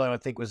Armadillo, I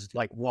think, was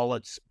like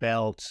wallets,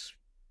 belts,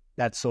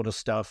 that sort of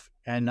stuff.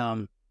 And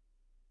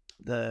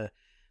the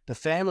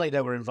family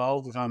that were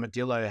involved with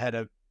Armadillo had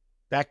a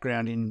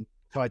background in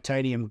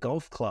titanium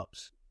golf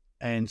clubs,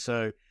 and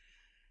so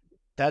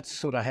that's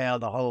sort of how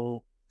the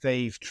whole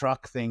Thief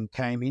Truck thing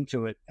came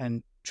into it.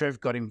 And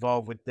Trev got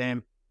involved with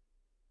them,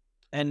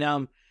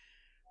 And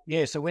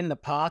yeah, so when the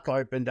park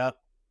opened up,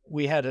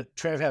 we had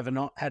Trev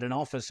had an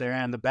office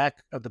around the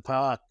back of the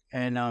park,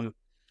 and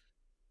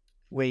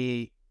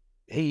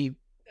he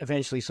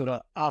eventually sort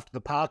of, after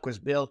the park was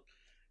built,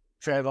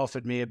 Trev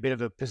offered me a bit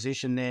of a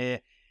position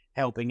there,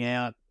 helping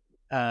out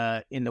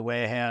in the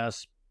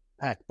warehouse,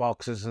 pack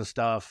boxes and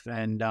stuff,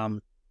 and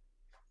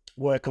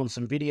work on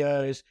some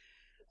videos.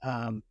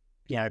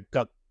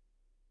 Got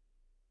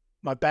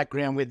my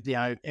background with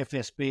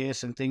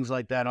FSBS and things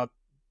like that. I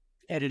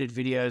edited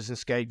videos and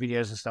skate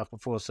videos and stuff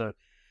before, so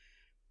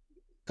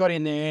got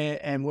in there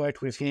and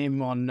worked with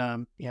him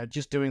on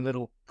just doing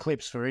little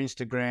clips for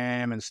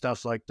Instagram and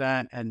stuff like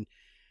that, and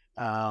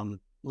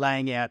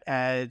laying out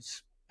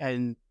ads,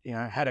 and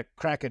had a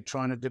crack at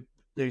trying to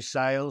do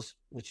sales,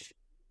 which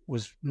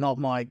was not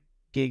my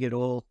gig at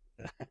all.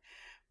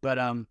 But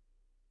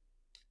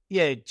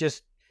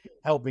just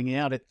helping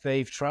out at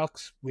Thief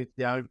Trucks with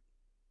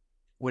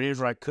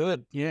whatever I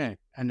could.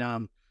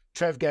 And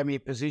Trev gave me a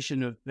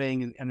position of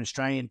being an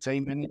Australian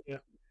team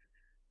manager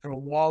for a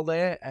while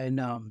there, and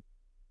I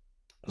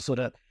sort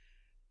of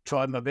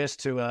tried my best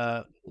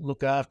to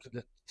look after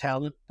the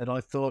talent that I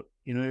thought,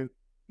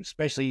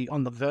 especially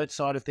on the vert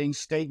side of things.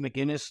 Steve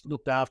McGuinness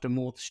looked after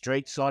more the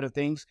street side of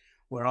things,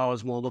 where I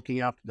was more looking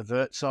after the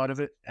vert side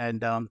of it.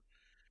 And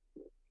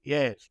we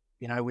had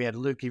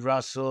Lukey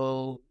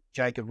Russell,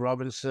 Jacob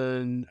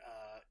Robinson,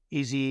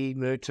 Izzy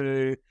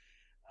Murtu.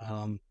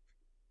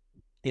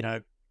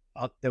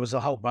 There was a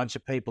whole bunch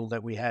of people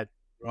that we had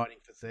writing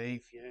for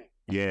Thief.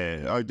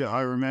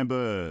 I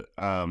remember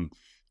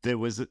there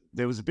was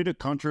a bit of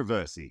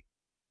controversy,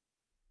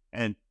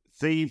 and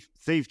Thief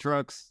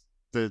Trucks,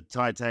 the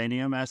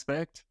titanium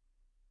aspect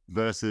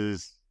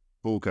versus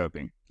full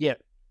coping. Yeah.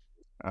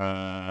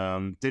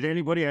 Did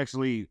anybody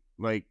actually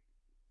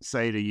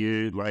say to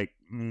you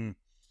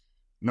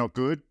not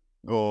good,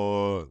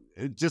 or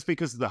just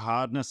because of the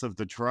hardness of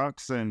the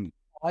trucks? And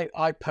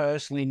I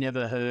personally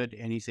never heard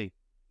anything.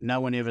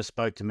 No one ever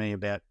spoke to me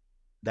about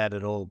that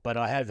at all. But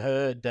I have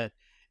heard that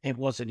it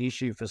was an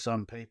issue for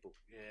some people.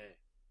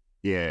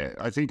 Yeah,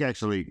 I think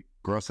actually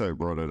Grosso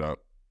brought it up,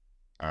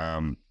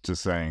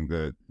 just saying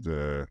that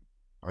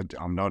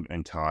I'm not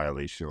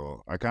entirely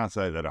sure. I can't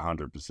say that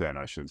 100%,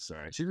 I should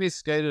say. We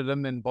skated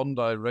them in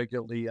Bondi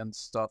regularly and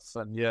stuff,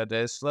 and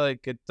there's they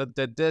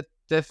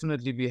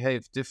definitely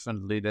behave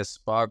differently. There's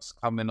sparks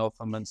coming off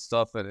them and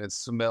stuff, and it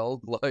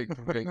smelled like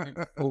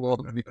full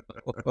on.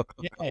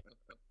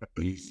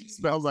 It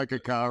smells like a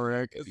car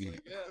wreck.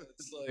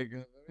 It's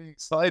very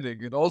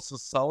exciting. It also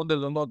sounded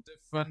a lot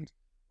different.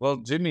 Well,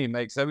 Jimmy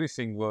makes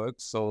everything work,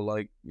 so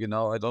I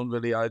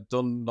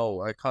don't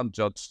know. I can't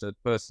judge that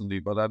personally,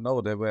 but I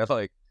know they were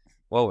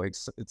whoa,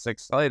 it's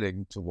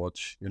exciting to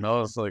watch.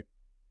 It's like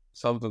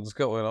something's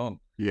going on.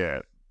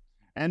 Yeah,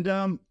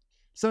 and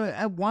so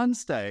at one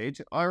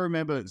stage, I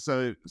remember.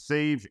 So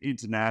Steve,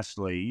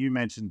 internationally, you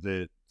mentioned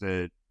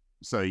that.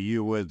 So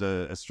you were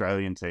the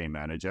Australian team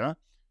manager.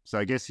 So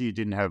I guess you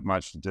didn't have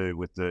much to do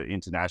with the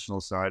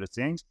international side of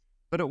things.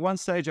 But at one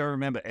stage, I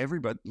remember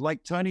everybody,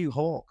 like Tony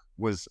Hawk,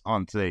 was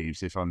on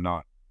Thieves, if I'm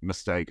not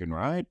mistaken,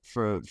 right?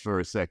 For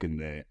a second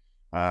there.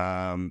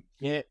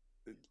 Yeah.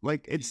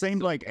 It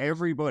seemed like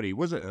everybody,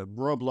 was it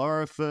Rob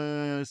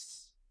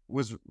Larifus?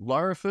 Was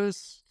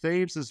Larifus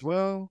Thieves as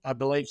well? I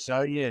believe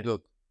so, yeah.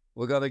 Look,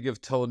 we got to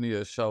give Tony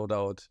a shout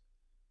out.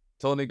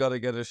 Tony got to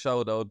get a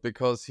shout out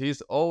because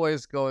he's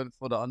always going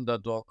for the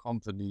underdog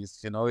companies.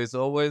 He's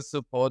always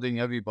supporting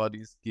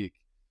everybody's gig.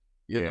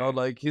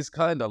 He's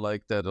kind of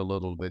like that a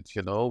little bit,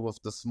 with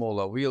the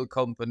smaller wheel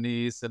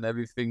companies and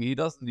everything. He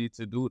doesn't need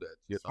to do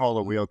that.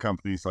 Smaller wheel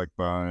companies like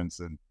Bones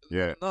and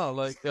No,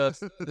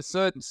 the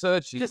certain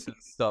searches and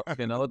stuff,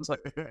 it's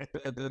like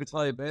the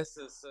Type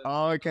S's.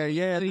 Oh, okay,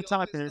 yeah, the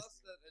Type S.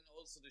 And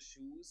also the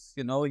shoes,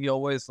 he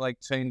always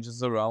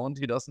changes around.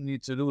 He doesn't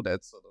need to do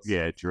that sort of stuff.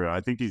 Yeah, true.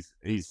 I think he's.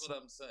 That's what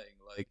I'm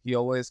saying. He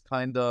always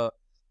kind of,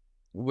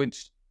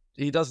 which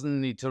he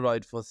doesn't need to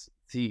ride for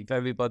Thief.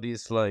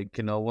 Everybody's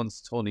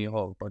wants Tony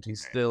Hawk, but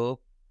he's still,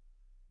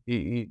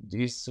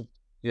 he's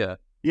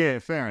Yeah,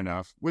 fair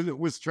enough.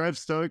 Was Trev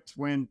stoked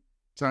when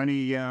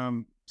Tony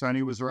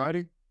was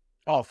riding?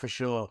 Oh, for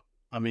sure.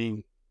 I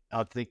mean,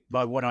 I think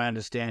by what I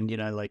understand,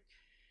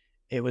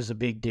 it was a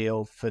big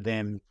deal for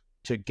them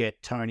to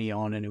get Tony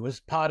on, and it was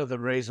part of the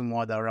reason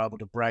why they were able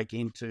to break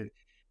into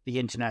the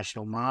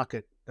international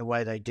market the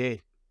way they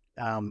did.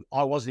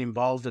 I wasn't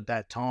involved at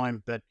that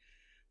time, but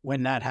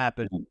when that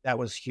happened, that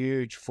was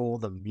huge for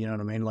them. You know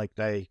what I mean?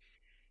 They,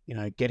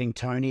 getting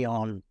Tony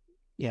on,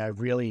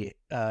 really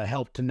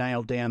helped to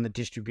nail down the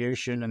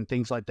distribution and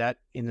things like that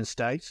in the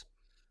States,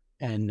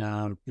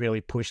 and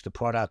really push the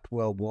product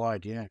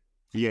worldwide. Yeah.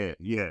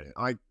 Yeah.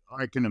 I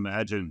can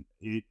imagine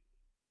it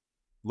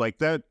like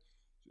that.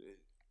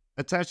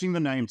 Attaching the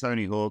name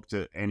Tony Hawk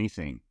to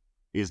anything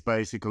is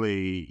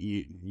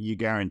basically you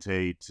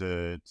guaranteed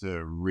to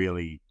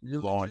really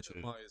launch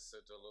it. A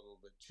little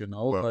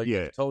bit,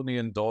 if Tony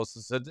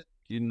endorses it,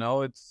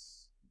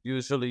 it's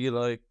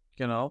usually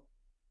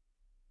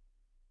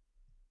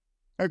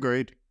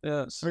Agreed.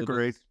 Yeah,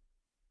 agreed.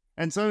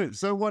 And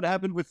so what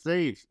happened with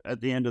Thief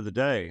at the end of the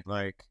day?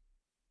 Like,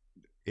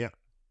 yeah,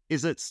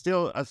 is it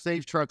still a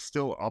Thief truck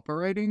still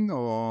operating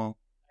or?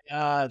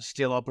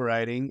 Still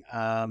operating,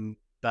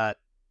 but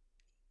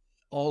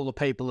all the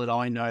people that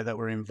I know that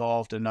were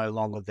involved are no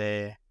longer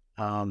there.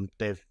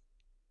 They've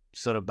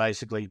sort of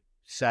basically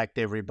sacked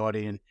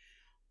everybody, and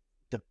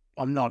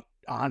I'm not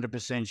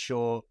 100%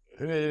 sure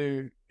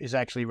who is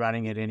actually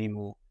running it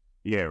anymore.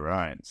 Yeah,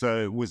 right.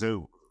 So was it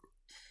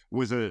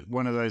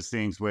one of those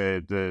things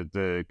where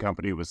the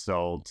company was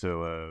sold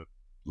to a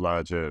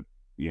larger,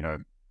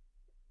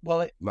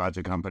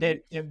 larger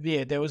company?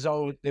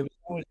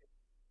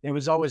 There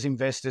was always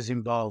investors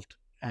involved,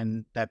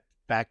 and that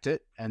backed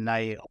it, and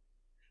they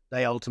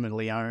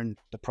ultimately owned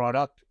the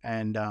product,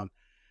 and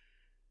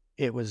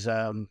it was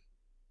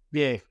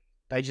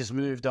they just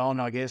moved on.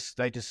 I guess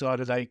they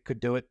decided they could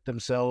do it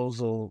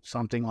themselves or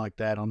something like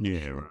that.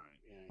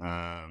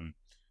 Right.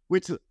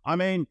 Which, I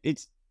mean,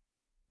 it's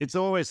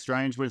always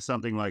strange when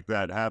something like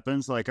that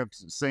happens. Like I've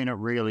seen it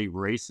really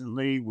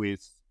recently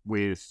with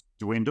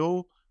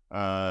Dwindle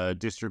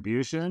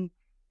distribution,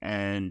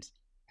 and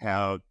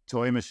how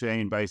Toy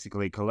Machine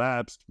basically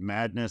collapsed,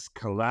 Madness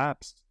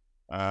collapsed,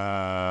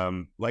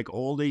 like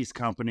all these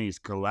companies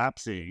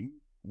collapsing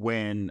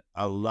when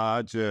a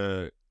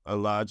larger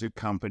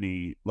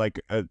company, like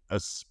a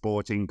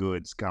sporting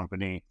goods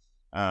company,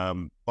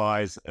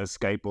 buys a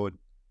skateboard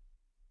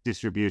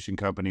distribution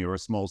company or a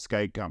small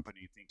skate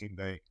company, thinking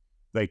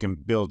they can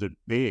build it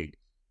big,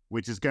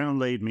 which is going to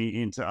lead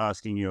me into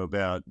asking you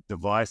about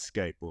Device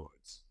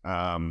Skateboards,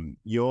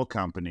 your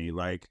company,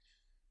 like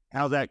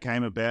how that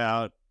came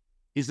about.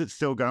 Is it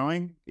still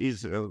going?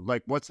 Is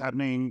like what's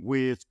happening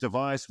with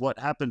Device? What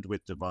happened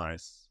with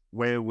Device?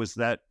 Where was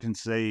that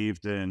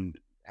conceived, and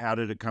how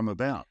did it come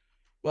about?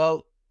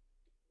 Well,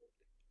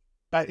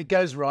 but it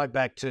goes right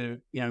back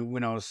to,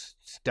 when I was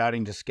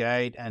starting to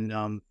skate,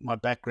 and my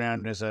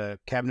background as a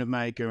cabinet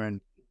maker and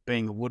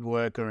being a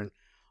woodworker, and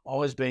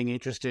always being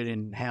interested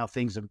in how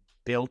things are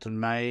built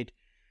and made.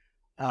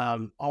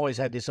 Always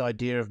had this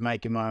idea of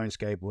making my own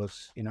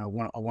skateboards. I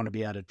want to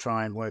be able to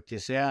try and work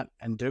this out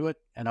and do it.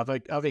 And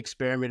I've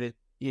experimented,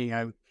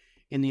 in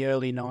the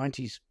early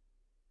 90s.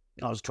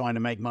 I was trying to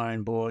make my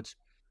own boards.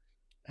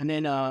 And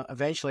then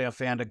eventually I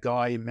found a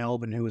guy in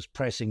Melbourne who was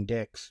pressing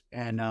decks,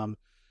 and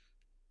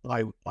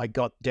I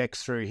got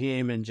decks through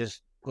him and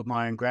just put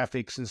my own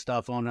graphics and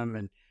stuff on them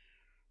and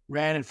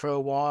ran it for a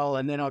while.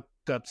 And then I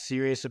got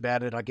serious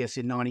about it. I guess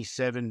in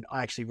 97,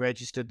 I actually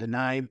registered the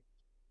name,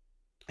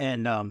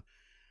 and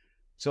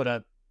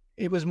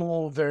it was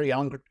more very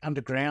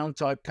underground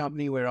type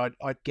company where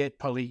I'd get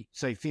probably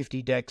say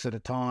 50 decks at a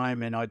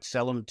time, and I'd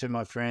sell them to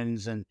my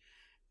friends and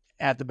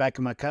out the back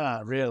of my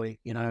car,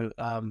 really. It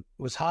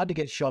was hard to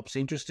get shops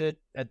interested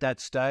at that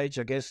stage.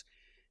 I guess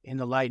in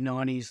the late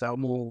 90s, they were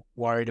more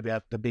worried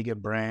about the bigger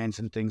brands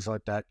and things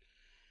like that.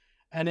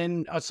 And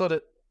then I sort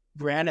of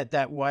ran it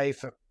that way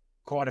for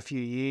quite a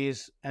few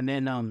years. And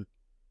then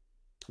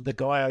the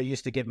guy I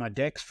used to get my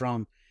decks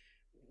from,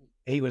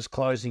 he was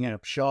closing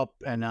up shop,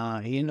 and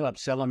he ended up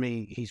selling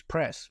me his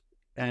press.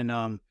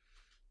 And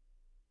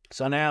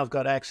so now I've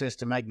got access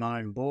to make my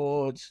own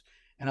boards,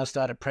 and I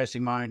started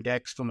pressing my own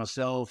decks for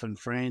myself and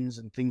friends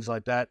and things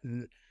like that.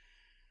 And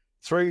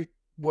through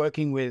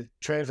working with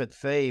Trev at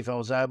Thief, I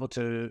was able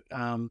to,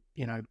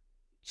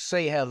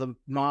 see how the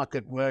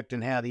market worked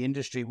and how the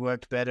industry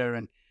worked better,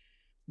 and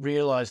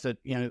realize that,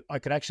 I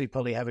could actually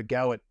probably have a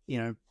go at,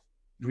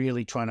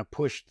 really trying to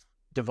push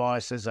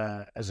Device as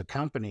a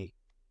company.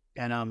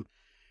 And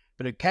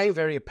but it became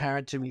very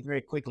apparent to me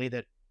very quickly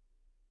that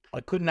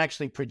I couldn't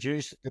actually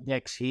produce the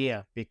decks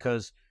here,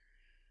 because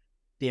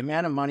the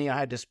amount of money I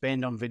had to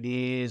spend on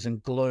veneers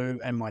and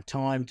glue and my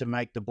time to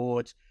make the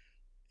boards,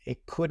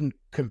 it couldn't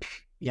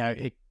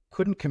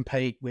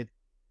compete with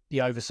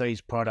the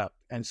overseas product.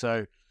 And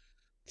so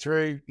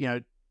through,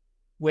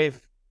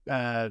 with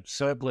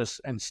Surplus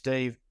and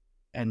Steve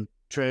and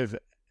Trev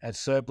at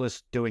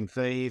Surplus doing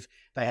Thief,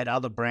 they had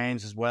other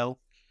brands as well,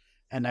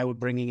 and they were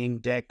bringing in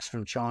decks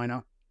from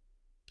China.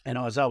 And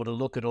I was able to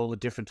look at all the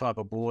different type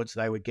of boards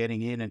they were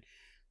getting in. And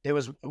there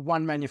was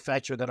one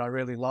manufacturer that I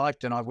really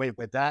liked, and I went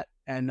with that.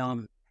 And I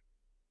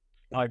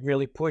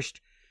really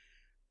pushed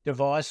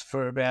Device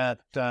for about,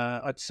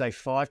 I'd say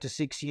 5 to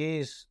 6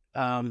 years.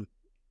 Got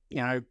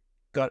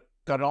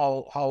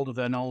hold of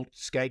an old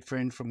skate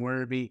friend from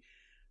Werribee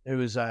who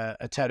was a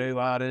tattoo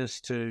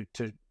artist to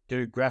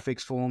do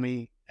graphics for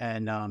me.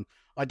 And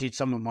I did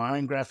some of my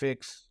own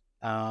graphics.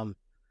 I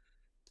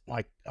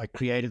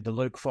created the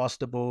Luke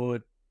Foster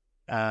board.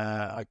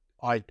 I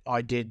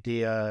did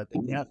the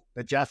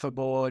Jaffa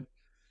board.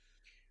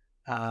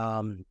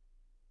 What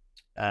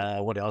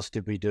else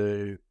did we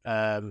do?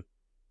 There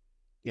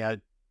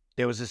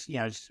was this,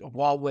 a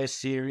Wild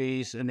West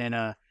series, and then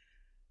a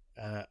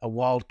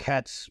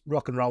Wildcats,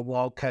 Rock and Roll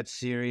Wildcats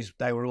series.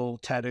 They were all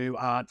tattoo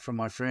art from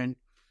my friend.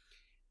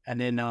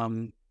 And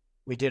then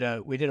we did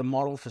a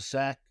model for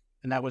Sack,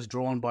 and that was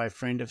drawn by a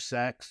friend of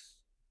Sack's.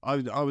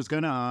 I was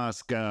going to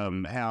ask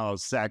how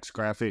Sax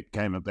Graphic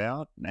came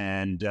about,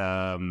 and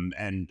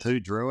who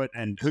drew it,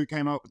 and who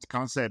came up with the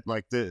concept.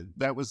 Like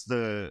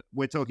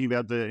we're talking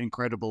about the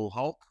Incredible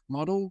Hulk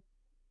model.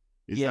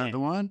 Is that the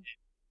one?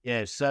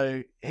 Yeah.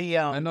 So he,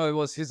 I know it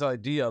was his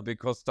idea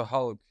because the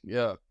Hulk.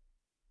 Yeah.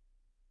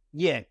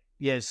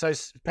 Yeah. So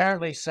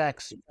apparently,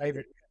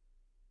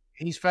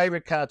 his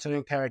favorite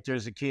cartoon character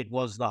as a kid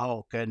was the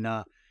Hulk, and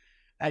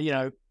you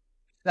know,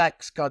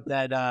 Sax got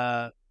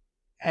that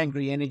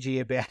angry energy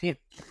about him,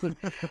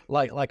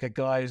 like a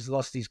guy who's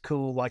lost his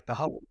cool, like the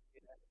Hulk.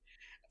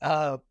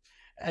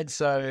 And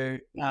so,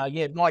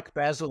 Mike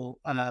Basil,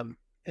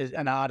 is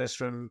an artist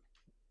from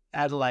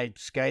Adelaide,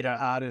 skater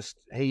artist.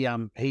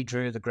 He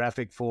drew the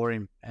graphic for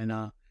him, and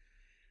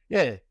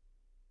it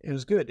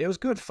was good. It was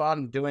good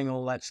fun doing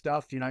all that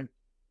stuff. You know,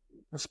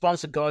 I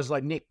sponsored guys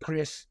like Nick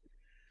Chris,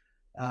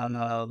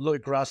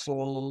 Luke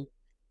Russell,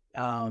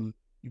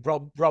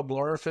 Rob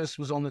Lorifus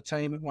was on the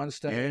team at one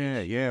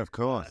stage. Yeah, of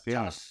course.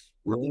 Tuss.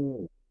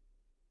 We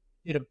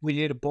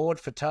did a board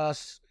for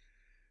Tuss.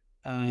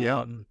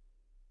 You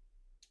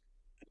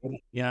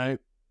know,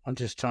 I'm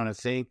just trying to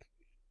think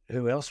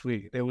who else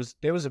there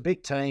was a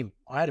big team.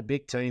 I had a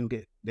big team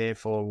get there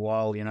for a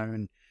while, you know,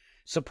 and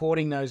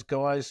supporting those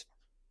guys,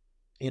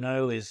 you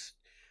know, is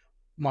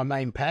my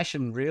main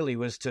passion. Really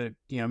was to,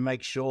 you know,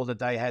 make sure that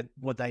they had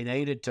what they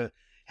needed to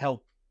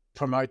help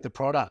promote the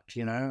product,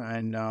 you know,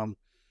 and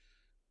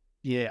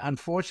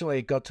unfortunately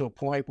it got to a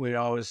point where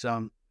I was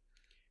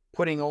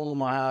putting all of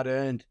my hard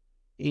earned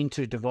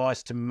into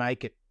device to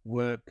make it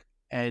work,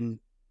 and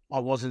I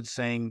wasn't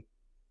seeing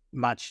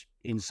much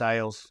in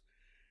sales,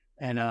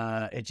 and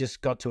it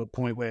just got to a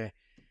point where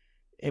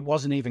it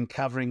wasn't even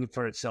covering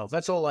for itself.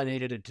 That's all I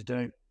needed it to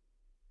do.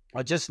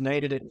 I just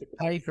needed it to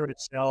pay for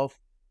itself,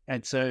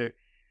 and so,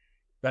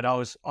 but I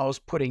was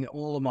putting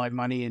all of my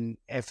money and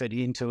effort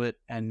into it,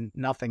 and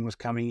nothing was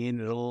coming in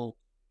at all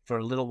for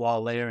a little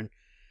while there. And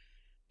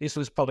this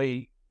was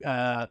probably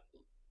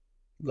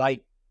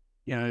late,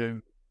 you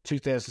know,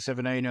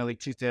 2017, early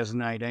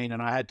 2018,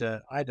 and I had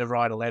to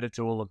write a letter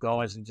to all the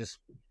guys and just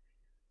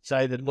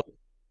say that, look,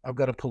 I've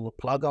got to pull the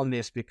plug on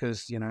this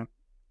because, you know,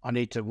 I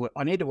need to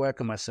work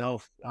on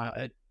myself.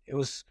 It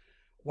was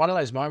one of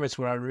those moments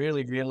where I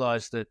really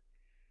realized that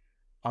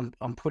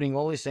I'm putting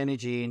all this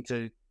energy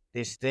into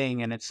this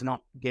thing and it's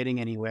not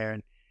getting anywhere,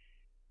 and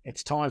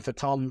it's time for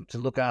Tom to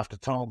look after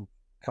Tom,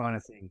 kind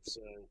of thing. So,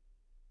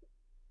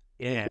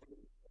 yeah.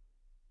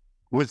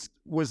 Was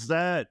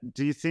that?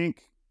 Do you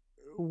think?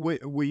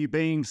 Were you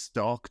being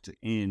stocked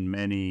in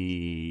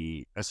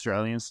many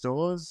Australian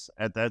stores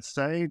at that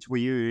stage? Were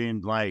you in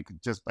like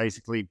just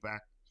basically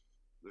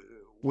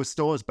were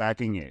stores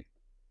backing you,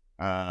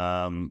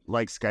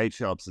 like skate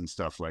shops and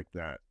stuff like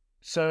that?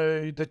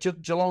 So the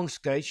Geelong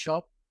skate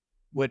shop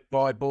would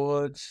buy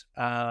boards.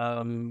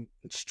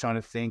 Just trying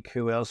to think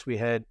who else we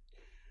had.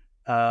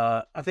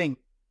 I think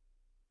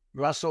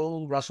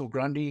Russell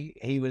Grundy,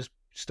 he was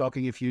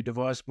stocking a few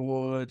device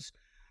boards.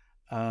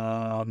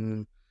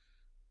 I'm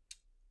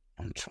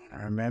trying to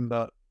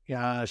remember.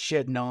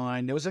 Shed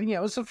 9. There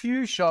was a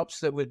few shops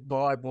that would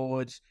buy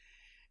boards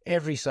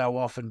every so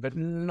often, but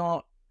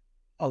not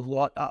a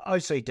lot.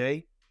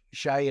 OCD,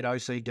 Shay at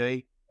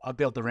OCD. I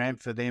built the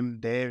ramp for them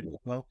there as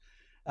well.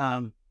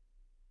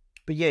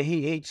 But yeah,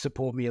 he'd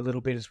support me a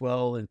little bit as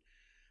well, and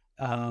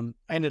I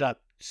ended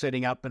up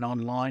setting up an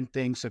online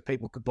thing so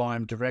people could buy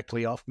them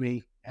directly off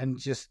me, and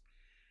just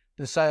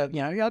the sale.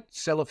 You know, I'd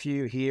sell a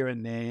few here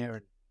and there,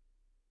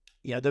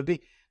 and there'd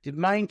be the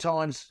main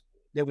times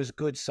there was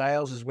good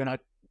sales is when I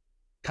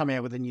come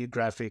out with a new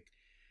graphic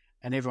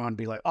and everyone would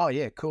be like, oh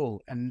yeah,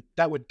 cool. And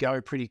that would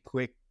go pretty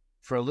quick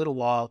for a little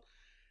while.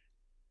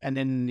 And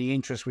then the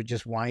interest would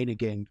just wane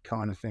again,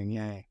 kind of thing.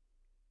 Yeah.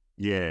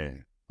 Yeah.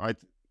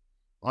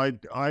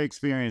 I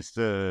experienced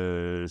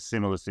a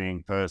similar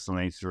thing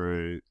personally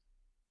through,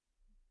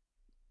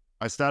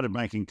 I started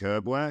making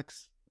curb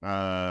wax,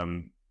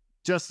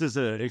 just as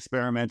an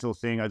experimental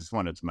thing. I just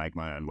wanted to make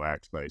my own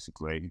wax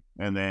basically.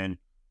 And then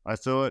I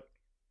thought,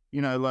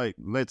 you know, like,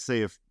 let's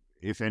see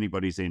if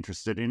anybody's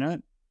interested in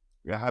it.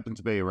 It happened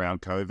to be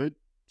around COVID,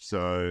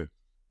 so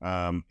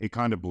it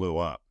kind of blew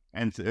up.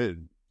 And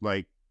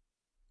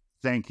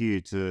thank you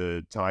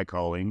to Ty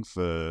Colling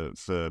for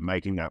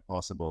making that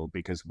possible,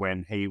 because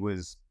when he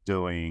was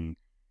doing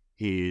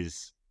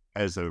his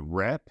as a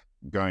rep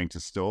going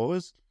to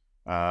stores,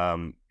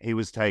 he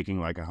was taking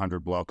like 100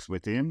 blocks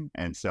with him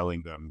and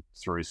selling them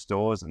through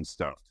stores and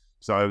stuff.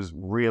 So I was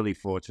really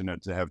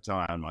fortunate to have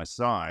Ty on my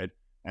side,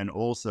 and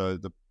also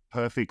the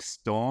perfect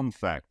storm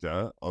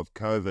factor of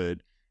COVID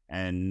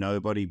and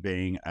nobody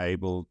being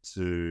able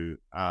to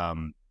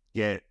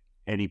get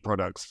any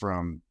products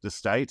from the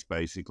States,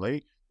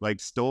 basically. Like,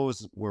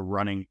 stores were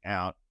running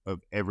out of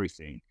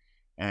everything.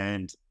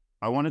 And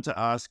I wanted to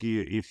ask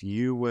you if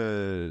you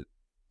were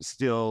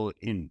still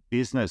in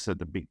business at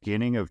the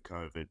beginning of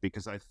COVID,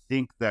 because I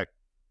think that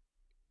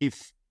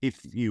if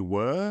you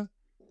were,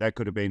 that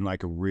could have been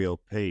like a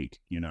real peak,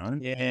 you know?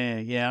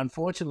 Yeah.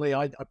 Unfortunately,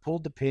 I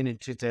pulled the pin in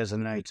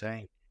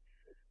 2018.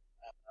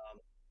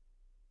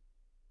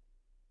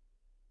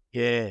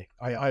 Yeah,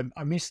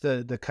 I missed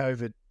the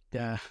COVID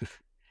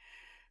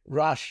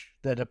rush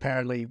that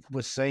apparently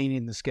was seen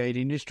in the skate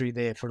industry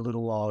there for a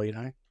little while.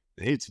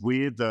 It's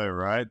weird though,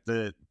 right?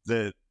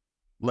 That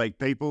like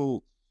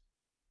people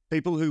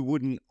who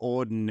wouldn't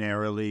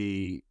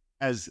ordinarily,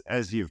 as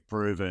you've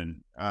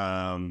proven,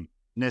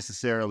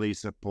 necessarily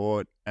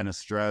support an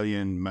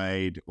Australian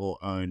made or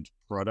owned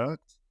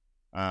product.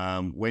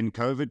 When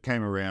COVID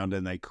came around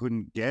and they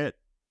couldn't get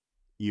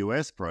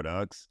US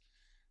products,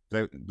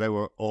 they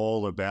were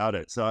all about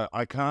it. So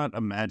I can't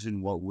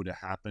imagine what would have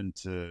happened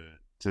to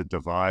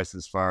Device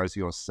as far as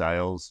your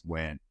sales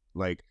went.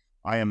 Like,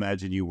 I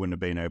imagine you wouldn't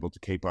have been able to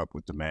keep up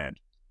with demand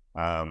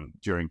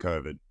during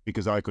COVID,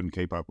 because I couldn't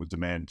keep up with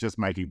demand just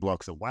making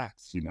blocks of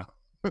wax,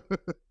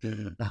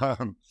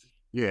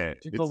 yeah.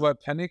 People were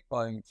panic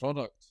buying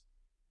products.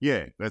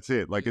 Yeah, that's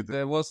it. Like,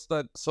 there was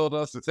that sort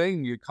of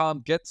thing. You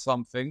can't get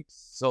something,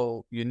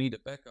 so you need a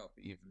backup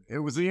even. It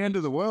was the end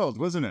of the world,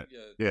 wasn't it?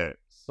 Yeah.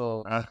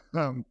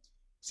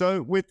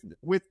 So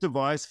with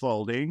device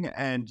folding,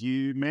 and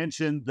you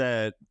mentioned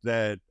that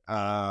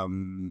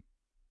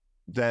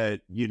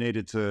you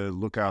needed to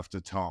look after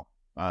Tom.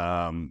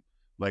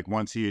 Like,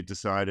 once you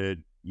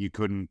decided you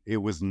couldn't, it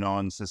was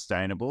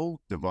non-sustainable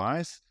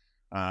device.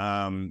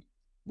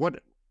 What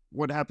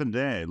happened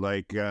there?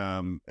 Like,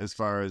 as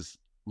far as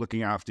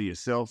looking after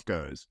yourself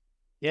goes?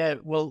 Yeah,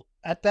 well,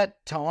 at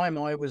that time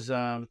I was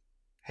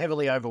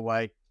heavily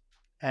overweight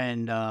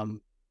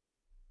and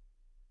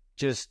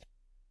just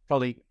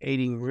probably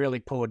eating really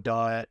poor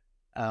diet.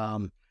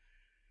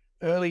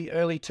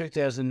 Early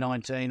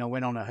 2019, I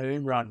went on a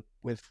hoon run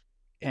with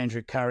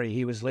Andrew Curry.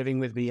 He was living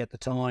with me at the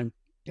time,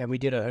 and we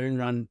did a hoon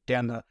run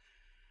down the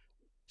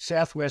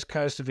southwest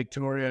coast of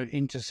Victoria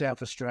into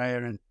South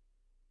Australia. And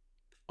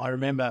I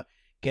remember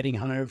getting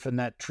home from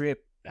that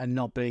trip and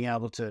not being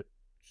able to,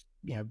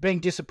 being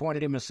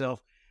disappointed in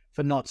myself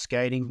for not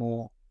skating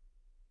more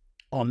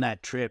on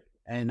that trip.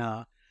 And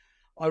I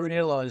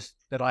realized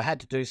that I had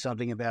to do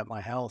something about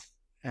my health.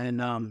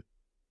 And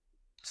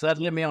so that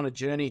led me on a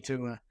journey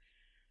to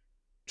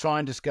try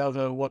and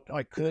discover what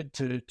I could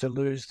to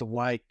lose the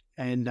weight.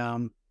 And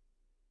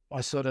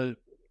I sort of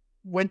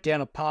went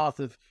down a path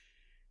of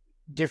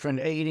different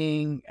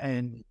eating,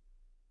 and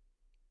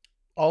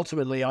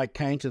ultimately I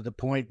came to the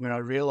point where I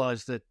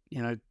realized that,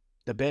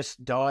 the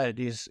best diet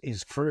is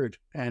fruit.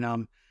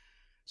 And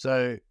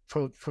so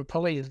for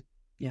probably,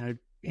 in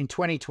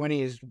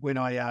 2020 is when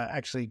I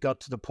actually got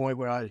to the point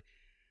where I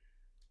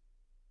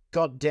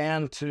got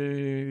down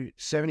to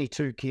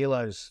 72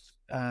 kilos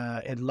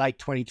in late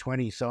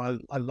 2020. So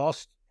I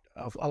lost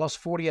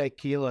 48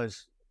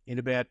 kilos in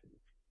about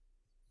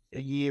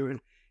a year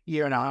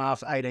and a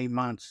half, 18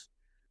 months.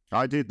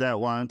 I did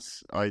that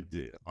once.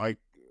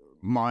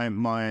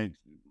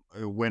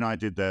 When I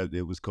did that,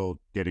 it was called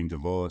getting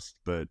divorced.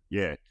 But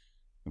yeah,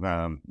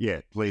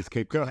 please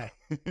keep going.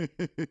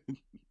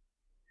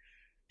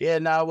 Yeah,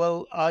 no,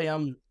 well,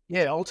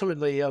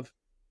 ultimately I've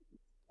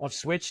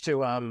switched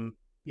to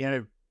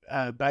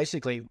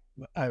basically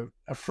a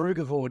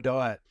frugivore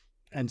diet,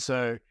 and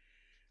so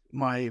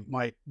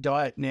my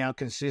diet now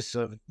consists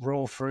of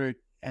raw fruit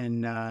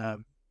and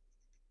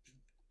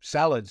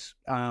salads,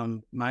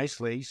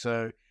 mostly.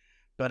 So,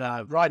 but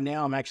right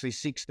now I'm actually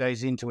 6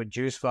 days into a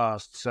juice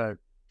fast, so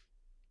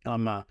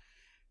I'm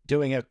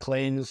doing a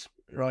cleanse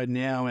right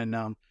now, and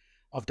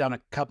I've done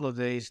a couple of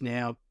these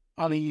now.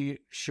 I've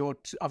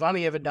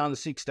only ever done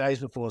 6 days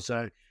before,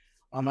 so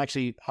I'm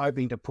actually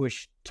hoping to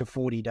push to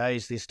 40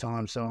 days this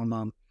time. So I'm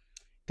going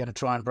to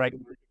try and break.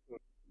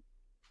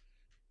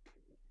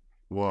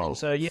 Whoa!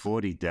 So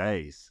 40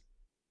 days.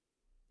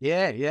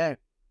 Yeah.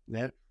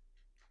 And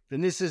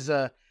this is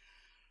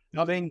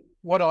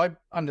what I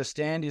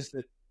understand is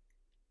that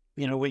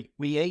we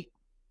eat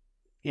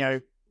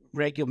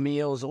regular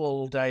meals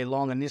all day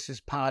long, and this is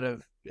part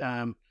of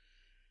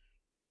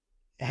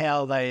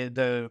how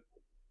the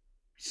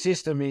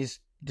system is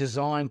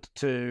designed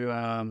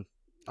to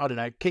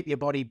keep your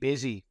body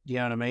busy. You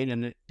know what I mean?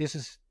 And this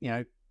is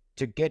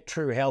to get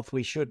true health,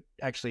 we should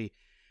actually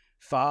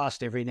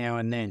fast every now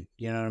and then.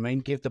 You know what I mean?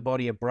 Give the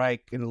body a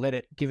break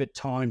and give it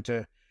time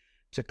to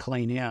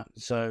clean out.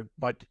 So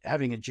by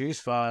having a juice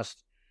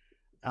fast,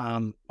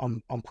 I'm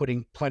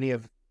putting plenty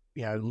of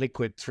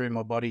liquid through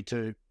my body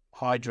to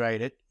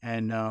hydrate it,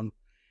 and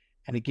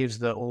it gives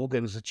the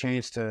organs a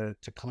chance to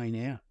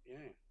clean out.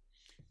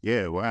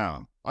 Yeah,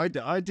 wow.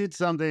 I did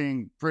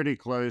something pretty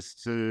close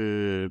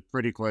to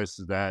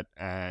that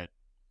at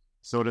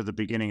sort of the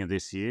beginning of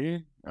this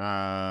year,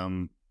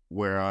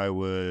 where I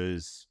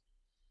was,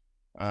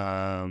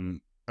 a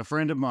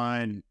friend of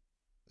mine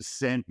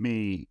sent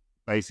me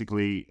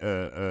basically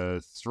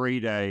a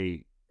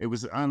 3-day, it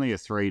was only a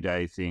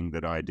 3-day thing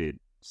that I did.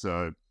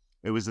 So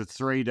it was a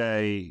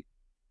 3-day,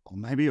 or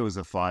maybe it was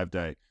a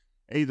 5-day.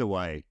 Either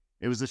way,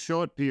 it was a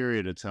short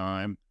period of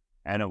time,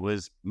 and it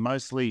was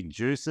mostly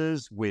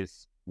juices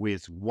with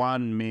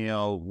one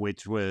meal,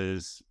 which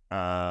was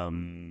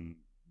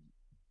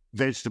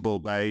vegetable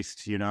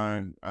based,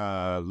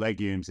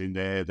 legumes in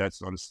there, that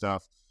sort of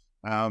stuff.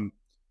 And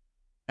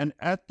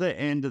at the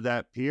end of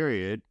that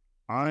period,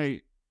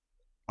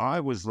 I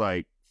was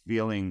like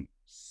feeling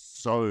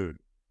so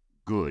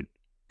good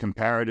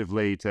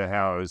comparatively to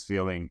how I was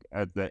feeling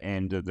at the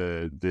end of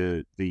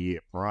the year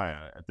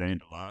prior, at the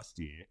end of last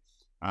year.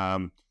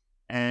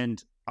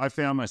 And I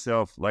found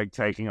myself like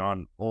taking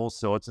on all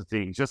sorts of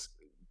things just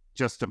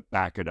to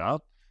back it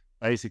up.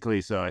 Basically,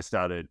 so I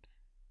started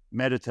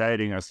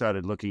meditating. I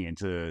started looking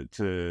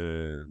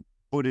into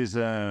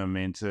Buddhism,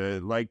 into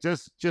like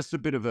just a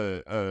bit of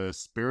a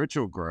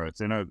spiritual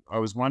growth. And I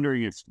was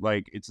wondering if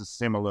like it's a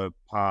similar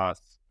path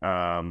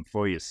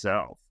for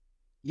yourself.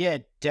 Yeah,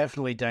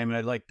 definitely,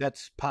 Damon. Like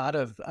that's part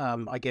of,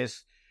 I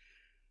guess,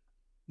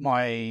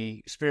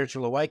 my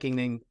spiritual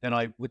awakening that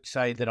I would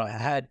say that I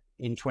had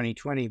in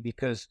 2020,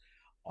 because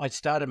I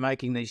started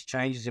making these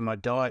changes in my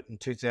diet in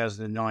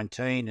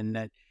 2019, and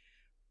that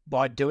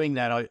by doing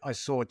that, I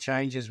saw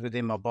changes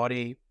within my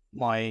body.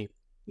 My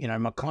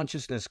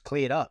consciousness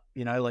cleared up.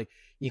 Like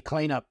you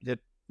clean up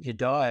your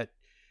diet,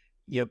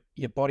 your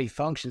body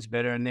functions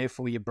better, and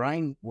therefore your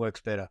brain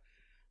works better.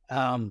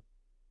 And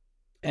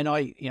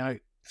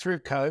through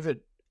COVID,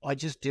 I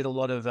just did a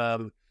lot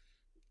of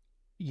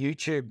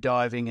YouTube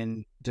diving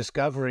and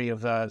discovery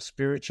of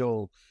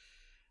spiritual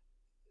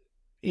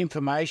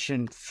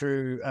information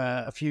through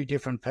a few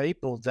different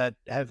people that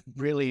have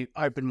really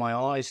opened my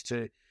eyes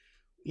to,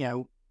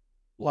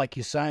 like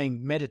you're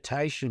saying,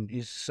 meditation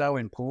is so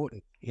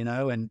important,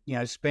 and,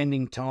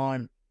 spending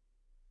time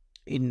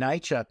in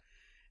nature.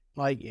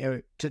 Like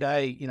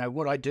today,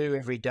 what I do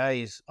every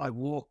day is I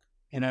walk,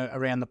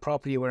 around the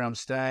property where I'm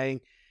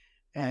staying,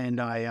 and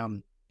I,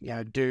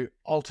 do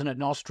alternate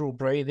nostril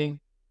breathing,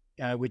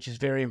 which is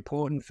very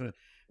important for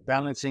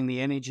balancing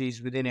the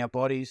energies within our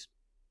bodies.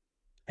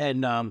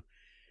 And,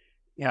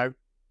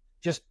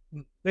 just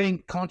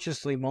being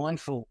consciously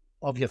mindful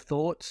of your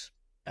thoughts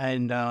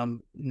and,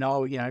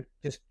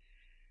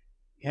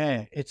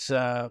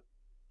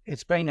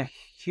 it's been a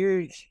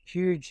huge,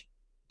 huge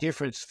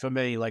difference for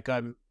me. Like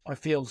I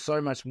feel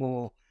so much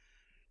more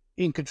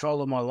in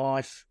control of my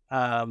life.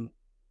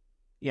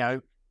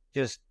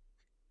 Just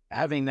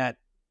having that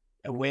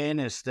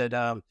awareness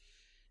that,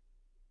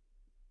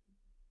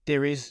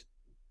 there is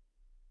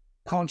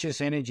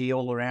conscious energy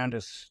all around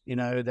us,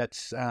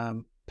 that's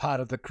part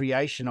of the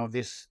creation of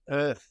this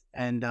earth,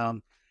 and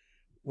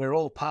we're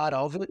all part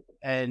of it.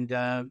 And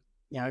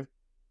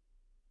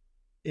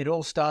it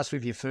all starts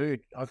with your food.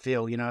 I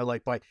feel,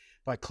 like by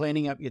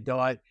cleaning up your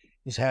diet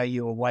is how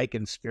you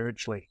awaken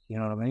spiritually. You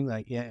know what I mean?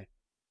 Like,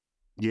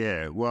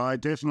 yeah. Well, I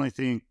definitely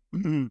think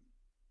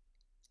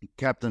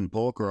Captain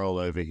Porkroll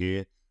over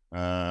here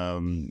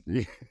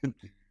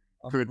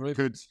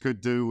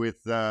could do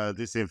with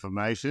this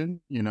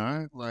information,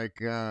 like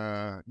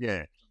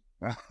yeah.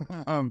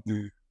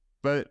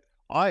 But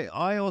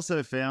I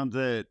also found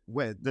that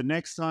the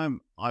next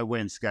time I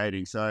went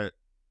skating, so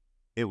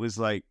it was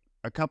like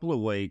a couple of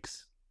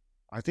weeks,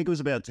 I think it was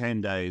about 10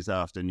 days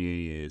after New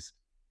Year's,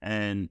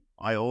 and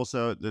I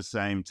also at the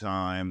same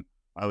time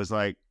I was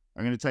like,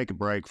 I'm going to take a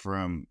break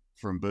from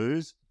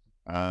booze.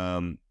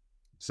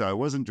 So I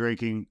wasn't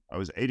drinking, I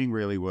was eating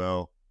really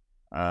well.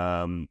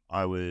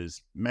 I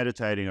was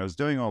meditating, I was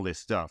doing all this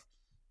stuff.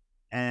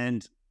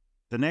 And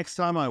the next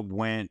time I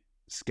went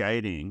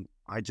skating,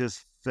 I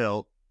just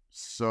felt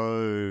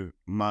so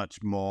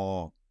much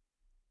more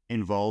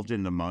involved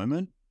in the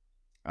moment.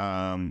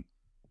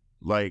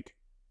 Like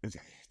it's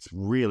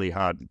really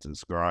hard to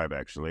describe,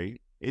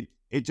 actually.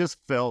 It just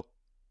felt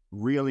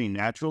really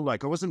natural.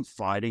 Like I wasn't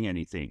fighting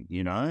anything,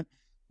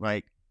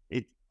 like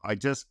I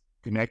just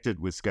connected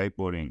with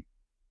skateboarding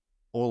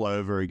all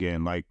over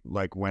again,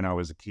 like when I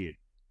was a kid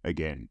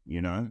again,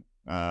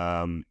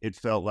 it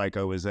felt like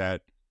I was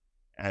at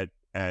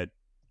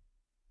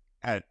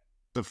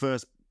the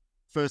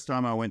first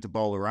time I went to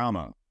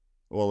Bolorama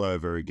all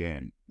over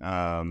again.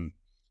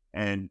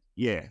 And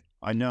yeah,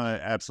 I know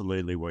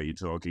absolutely what you're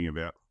talking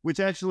about, which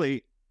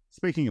actually,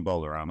 speaking of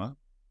Bolorama,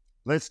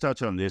 let's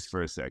touch on this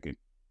for a second.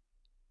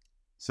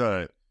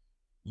 So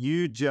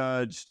you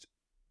judged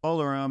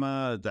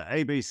Bolorama, the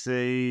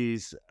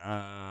ABCs,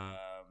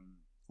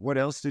 what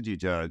else did you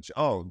judge?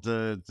 Oh,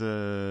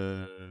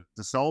 the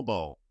Soul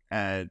Bowl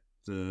at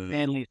the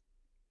Manly.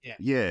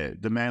 Yeah,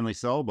 the Manly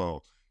Soul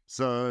Bowl.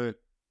 So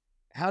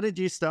how did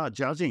you start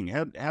judging?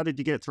 How did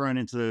you get thrown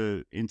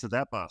into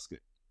that basket?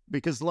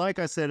 Because like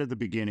I said at the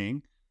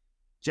beginning,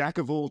 jack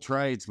of all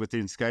trades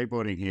within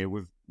skateboarding here.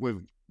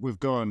 We've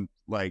gone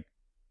like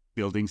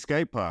building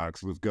skate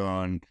parks. We've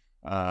gone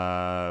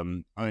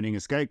owning a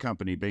skate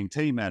company, being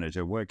team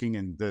manager, working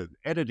in the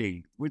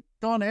editing. We've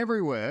gone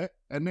everywhere,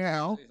 and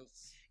now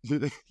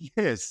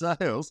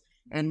sales.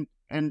 And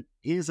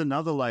here's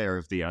another layer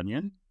of the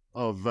onion,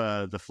 of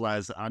the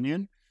Flaz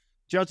onion,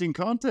 judging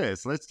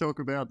contests. Let's talk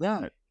about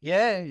that.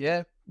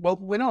 Yeah. Well,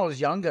 when I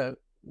was younger,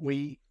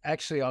 I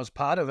was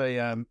part of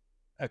a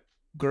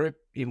group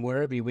in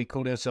Werribee. We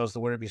called ourselves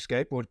the Werribee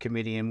Skateboard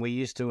Committee, and we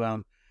used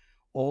to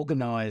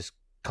organise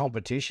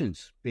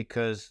competitions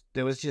because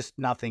there was just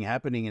nothing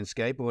happening in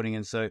skateboarding,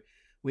 and so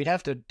we'd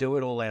have to do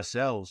it all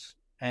ourselves.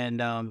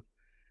 And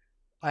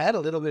I had a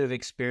little bit of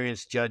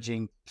experience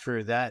judging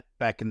through that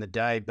back in the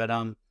day, but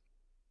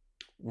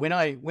when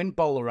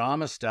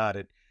Bolarama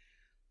started,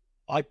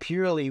 I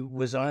purely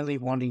was only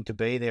wanting to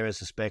be there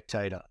as a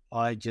spectator.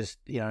 I just,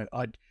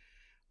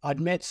 I'd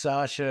met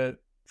Sasha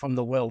from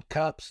the World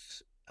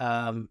Cups.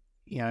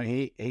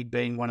 He'd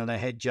been one of the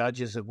head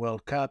judges at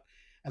World Cup,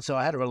 and so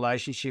I had a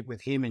relationship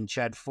with him and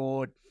Chad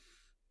Ford,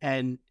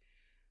 and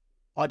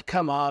I'd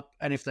come up,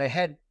 and if they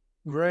had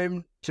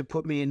room to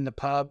put me in the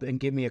pub and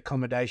give me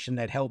accommodation,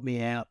 they'd help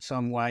me out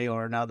some way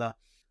or another.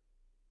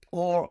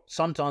 Or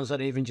sometimes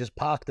I'd even just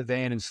park the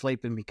van and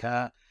sleep in my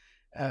car.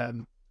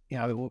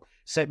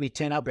 Set me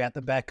tent up out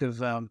the back of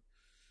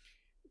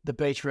the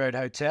Beach Road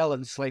Hotel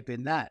and sleep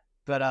in that.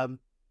 But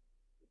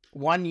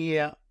one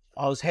year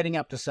I was heading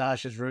up to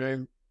Sasha's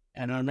room,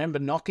 and I remember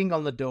knocking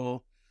on the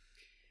door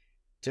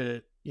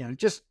to,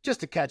 just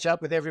to catch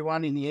up with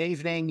everyone in the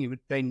evening. It had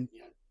been,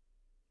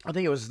 I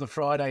think it was the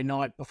Friday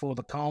night before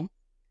the comp.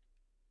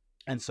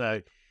 And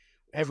so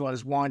everyone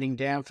was winding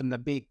down from the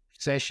big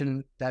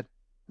session that,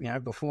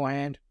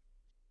 beforehand.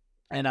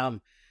 And I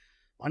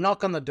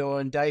knock on the door,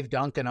 and Dave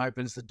Duncan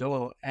opens the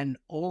door, and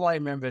all I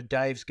remember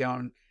Dave's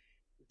going,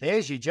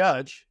 "There's your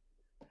judge."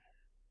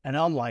 And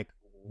I'm like,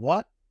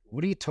 what?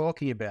 What are you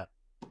talking about?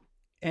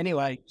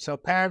 Anyway, so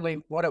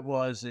apparently what it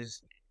was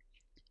is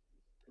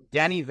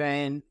Danny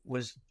Van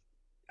was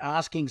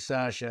asking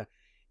Sasha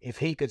if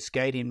he could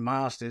skate in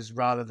Masters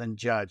rather than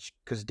judge,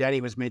 because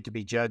Danny was meant to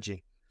be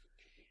judging.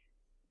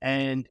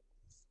 And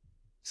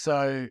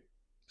so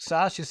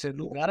Sasha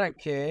said, "Look, I don't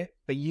care,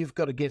 but you've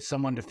got to get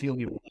someone to fill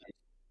your place."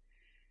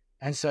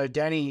 And so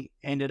Danny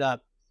ended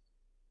up,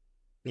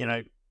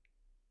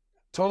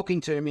 talking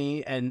to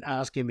me and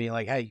asking me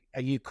like, "Hey,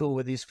 are you cool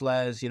with this,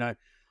 Flaz?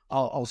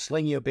 I'll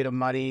sling you a bit of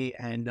money,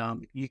 and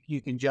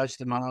you can judge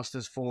the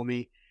Masters for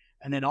me,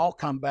 and then I'll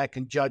come back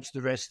and judge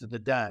the rest of the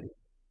day.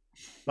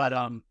 But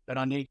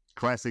I need..."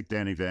 Classic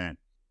Danny Van.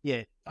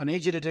 Yeah, "I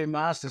need you to do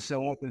Masters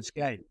so I can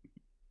skate."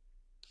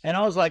 And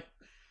I was like,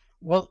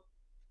 well,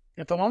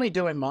 if I'm only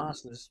doing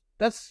Masters,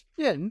 that's,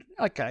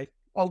 okay,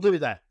 I'll do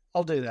that.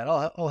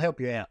 I'll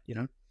help you out,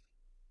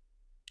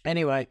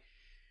 Anyway,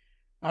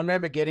 I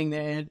remember getting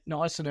there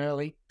nice and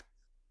early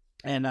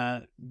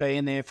and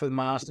being there for the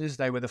Masters.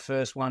 They were the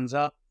first ones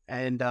up.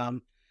 And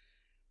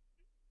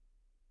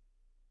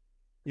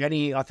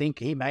Danny, I think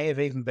he may have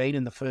even been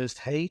in the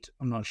first heat.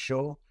 I'm not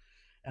sure.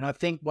 And I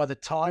think by the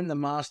time the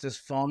Masters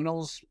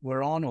finals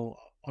were on, or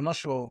I'm not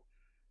sure,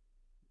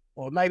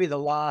 or maybe the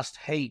last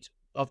heat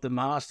of the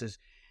Masters,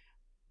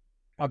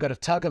 I got a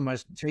tug of my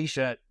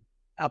T-shirt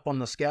up on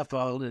the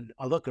scaffold, and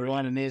I look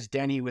around, and there's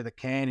Danny with a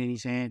can in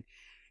his hand.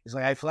 He's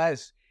like, "Hey,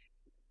 Flaz,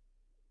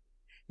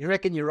 you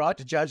reckon you're right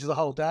to judge the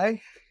whole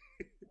day?"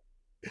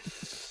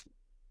 That's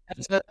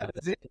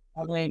it.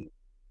 I mean,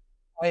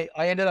 I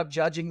ended up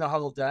judging the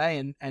whole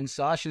day, and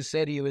Sasha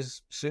said he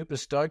was super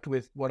stoked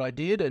with what I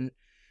did, and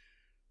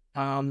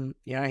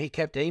he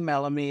kept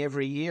emailing me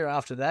every year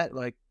after that,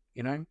 like,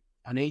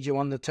 "I need you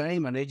on the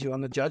team. I need you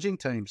on the judging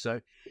team." So,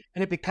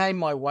 and it became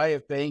my way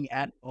of being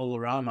at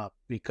Bolarama,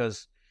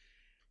 because,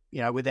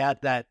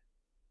 without that,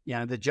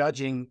 the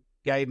judging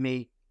gave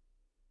me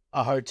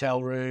a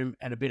hotel room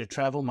and a bit of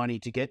travel money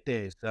to get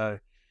there. So,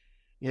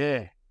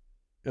 yeah,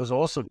 it was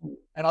awesome.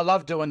 And I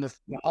loved doing the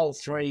whole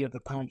three of the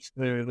pumps.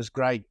 It was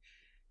great.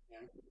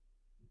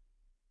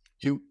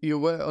 You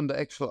were on the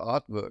actual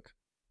artwork.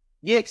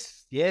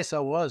 Yes, I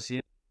was.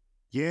 Yeah.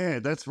 Yeah,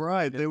 that's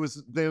right. There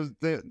was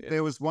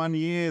one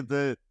year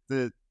that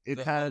it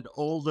had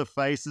all the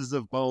faces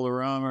of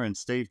Bolarama and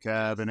Steve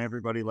Cab and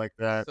everybody like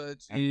that.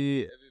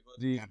 Everybody.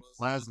 And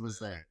Flaz was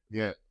there.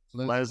 Yeah,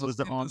 Flaz was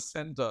in the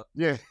center.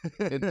 Yeah,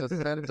 In the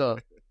center.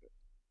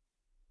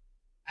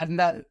 And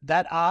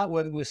that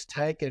artwork was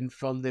taken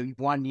from the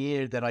 1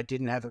 year that I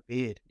didn't have a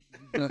beard.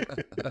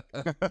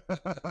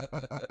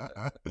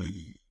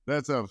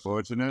 That's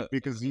unfortunate,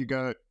 because you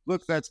go,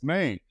 "Look, that's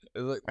me."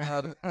 It's like,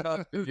 how do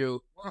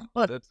you?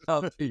 That's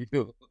not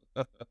you.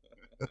 That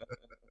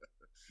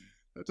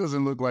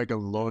doesn't look like a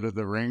Lord of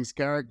the Rings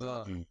character.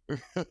 No.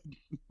 I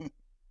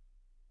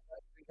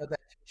got that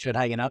shirt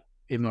hanging up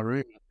in my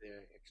room up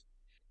there.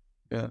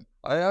 Yeah,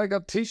 I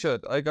got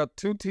T-shirt. I got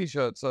 2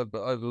 T-shirts, I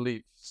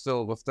believe,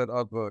 still with that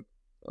artwork.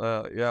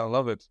 Yeah, I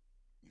love it.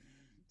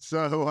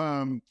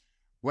 So,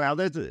 wow,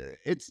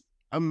 it's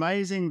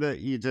amazing that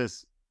you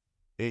just,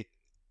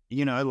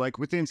 like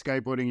within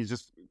skateboarding, you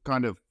just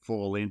kind of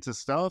fall into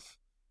stuff,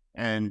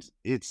 and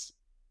it's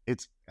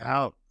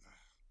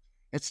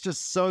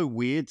just so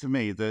weird to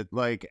me that,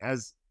 like,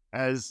 as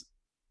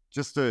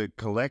just a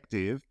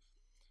collective,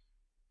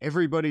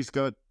 everybody's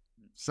got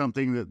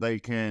something that they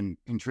can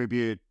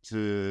contribute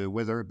to,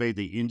 whether it be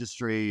the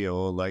industry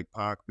or like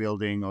park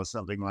building or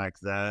something like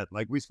that.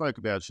 Like we spoke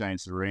about Shane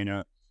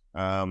Serena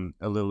a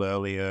little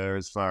earlier,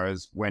 as far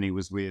as when he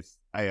was with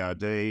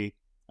ARD.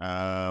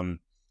 And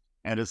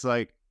it's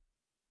like,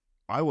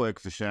 I work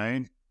for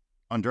Shane.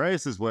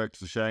 Andreas has worked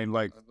for Shane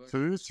like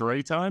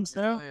 2-3 times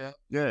now.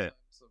 Yeah.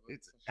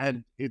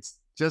 It's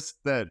just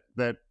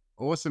that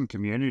awesome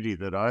community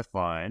that I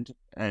find,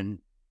 and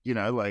you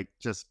know, like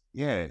just,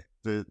 yeah,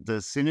 the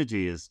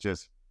synergy is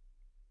just,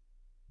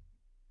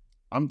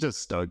 I'm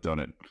just stoked on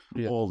it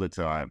all the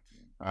time.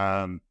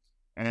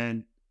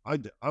 And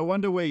I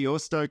wonder where your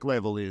stoke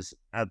level is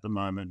at the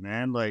moment,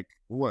 man. Like,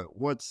 where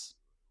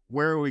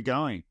are we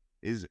going?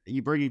 Are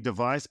you bringing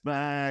device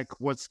back?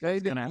 What's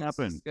going to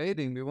happen?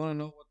 Skating. We want to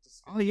know what the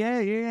skating. Oh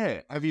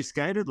yeah. Have you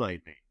skated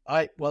lately?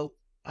 I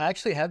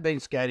actually have been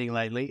skating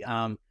lately.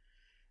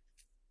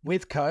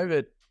 With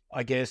COVID,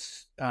 I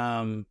guess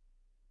I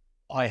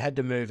had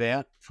to move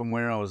out from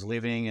where I was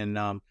living,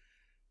 and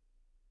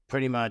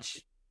pretty much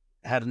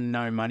had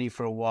no money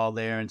for a while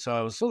there, and so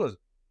I was sort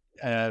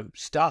of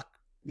stuck,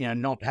 you know,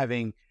 not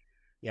having,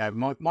 you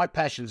know, my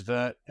passion's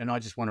vert, and I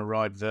just want to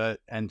ride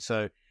vert, and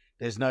so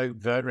there's no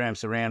vert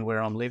ramps around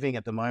where I'm living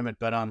at the moment,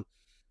 but I'm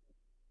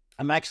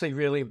actually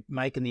really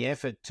making the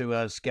effort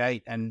to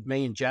skate, and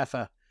me and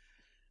Jaffa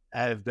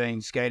have been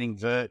skating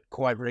vert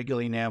quite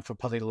regularly now for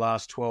probably the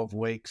last 12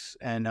 weeks,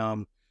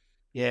 and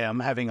yeah, I'm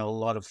having a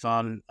lot of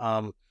fun.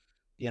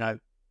 You know,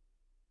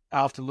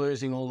 after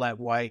losing all that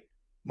weight,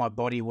 my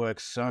body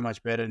works so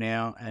much better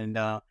now, and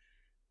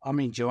I'm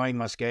enjoying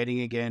my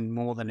skating again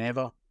more than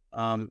ever.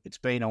 It's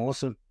been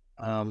awesome.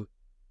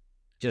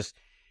 Just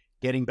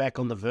getting back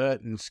on the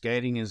vert and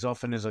skating as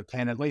often as I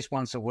can, at least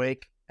once a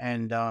week.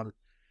 And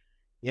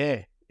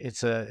yeah,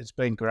 it's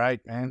been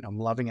great, man. I'm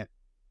loving it.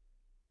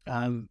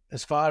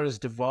 As far as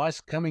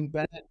device coming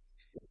back,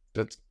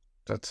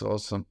 that's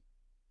awesome.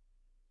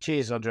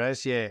 Cheers,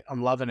 Andreas. Yeah,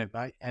 I'm loving it,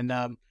 mate. And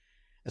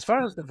as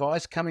far as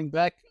device coming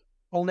back,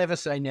 I'll never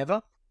say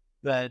never,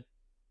 but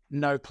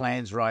no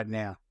plans right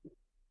now.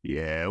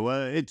 Yeah,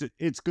 well,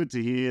 it's good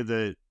to hear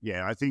that.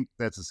 Yeah, I think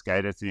that's a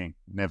skater thing.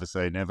 Never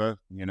say never,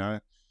 you know.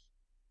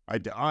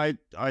 I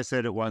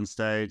said at one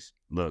stage,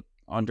 look,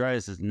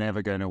 Andreas is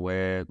never going to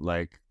wear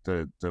like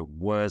the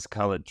worst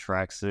colored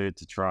tracksuit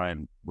to try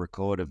and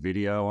record a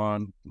video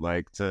on,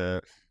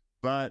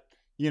 but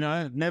you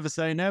know, never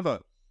say never.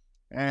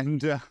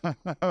 And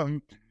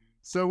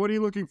so, what are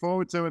you looking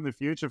forward to in the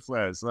future,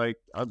 Flaz? Like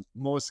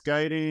more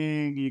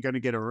skating? Are you going to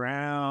get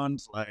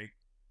around? Like,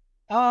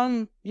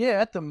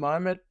 yeah, at the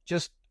moment,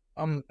 just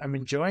I'm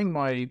enjoying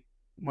my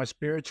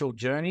spiritual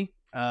journey.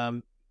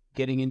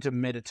 Getting into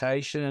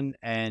meditation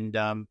and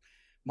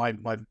my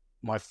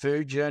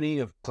food journey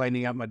of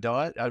cleaning up my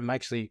diet.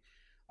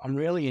 I'm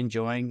really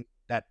enjoying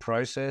that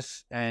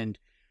process, and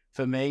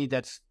for me,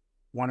 that's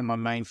one of my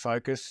main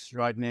focus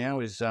right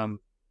now is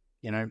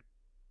you know,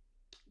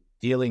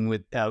 dealing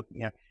with you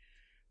know,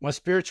 my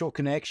spiritual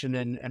connection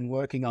and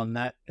working on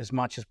that as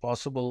much as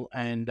possible,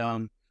 and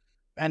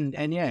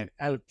yeah,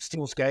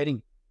 still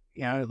skating.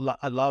 You know,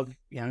 I love,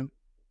 you know,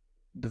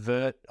 the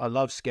vert. I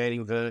love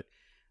skating vert.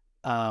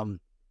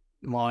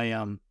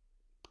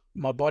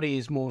 My body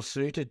is more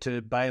suited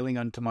to bailing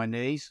onto my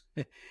knees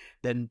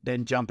than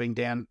jumping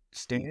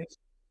downstairs.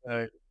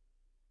 So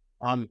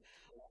I'm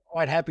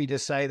quite happy to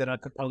say that I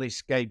could probably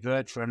skate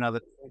vert for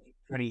another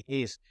 20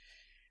 years.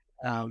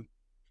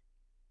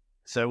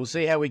 So we'll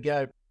see how we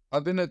go.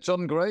 I've been at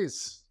Johnny Gray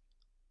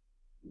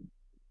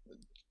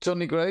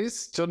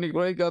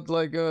got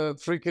like a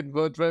freaking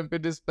vert ramp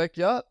in his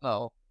backyard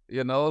now.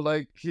 You know,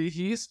 like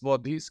he's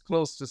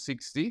close to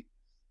 60.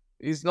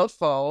 He's not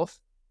far off.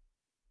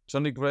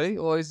 Johnny Gray,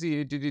 or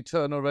did he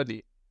turn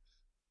already?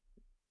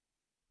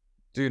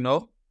 Do you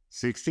know?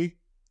 60?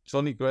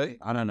 Johnny Gray?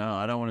 I don't know.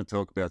 I don't want to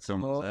talk about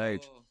someone's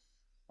age.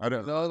 I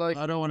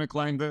don't want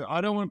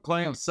to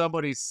claim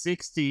somebody's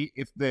 60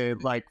 if they're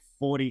like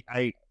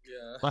 48.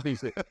 Yeah.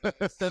 It's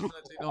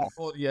definitely not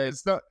 48.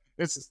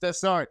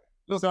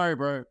 Sorry,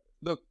 bro.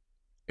 Look,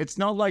 it's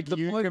not like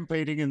you're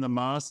competing in the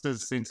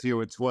Masters since you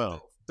were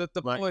 12.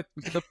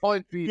 The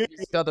point being,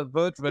 he's got a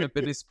vert ramp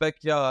in his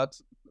backyard,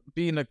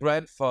 being a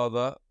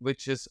grandfather,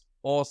 which is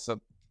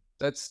awesome.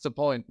 That's the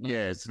point.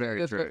 Yeah, it's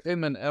very true.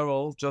 Him and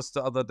Errol just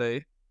the other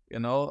day, you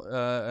know,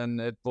 and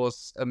it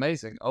was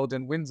amazing out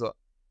in Windsor.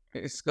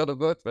 He's got a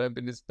vert ramp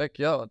in his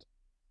backyard.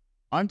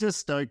 I'm just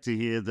stoked to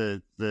hear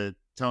that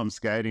Tom's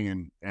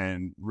skating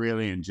and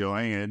really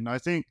enjoying it. And I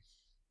think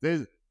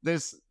there's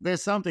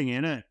something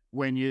in it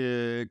when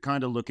you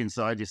kind of look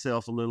inside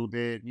yourself a little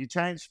bit. You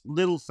change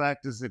little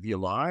factors of your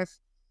life.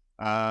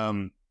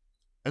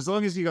 As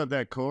long as you got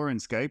that core in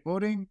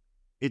skateboarding,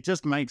 it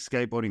just makes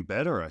skateboarding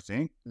better, I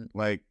think.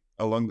 Like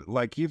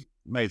you've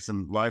made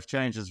some life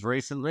changes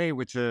recently,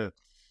 which are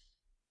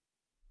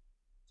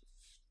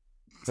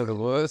for the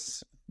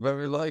worse,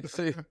 very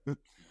likely.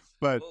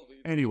 But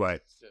anyway,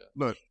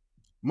 look,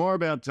 more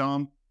about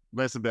Tom,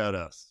 less about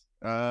us.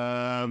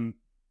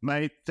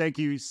 Mate, thank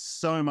you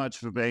so much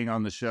for being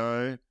on the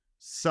show.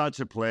 Such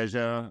a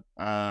pleasure.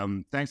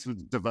 Thanks for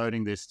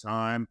devoting this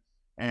time,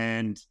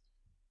 and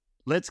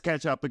let's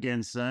catch up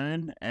again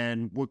soon,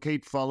 and we'll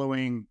keep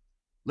following.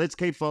 Let's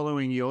keep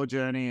following your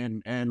journey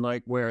and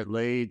like where it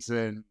leads,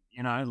 and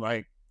you know,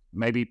 like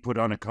maybe put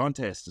on a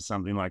contest or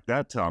something like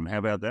that, Tom. How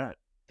about that?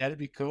 That'd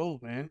be cool,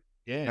 man.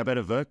 Yeah. How about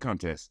a vert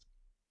contest?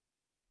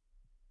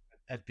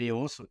 That'd be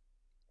awesome.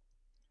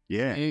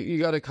 Yeah. You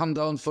got to come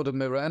down for the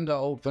Miranda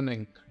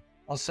opening.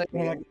 I'll see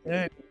what I can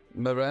do.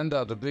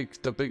 Miranda, the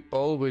big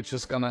bowl, we're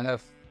just gonna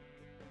have.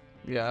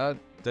 Yeah,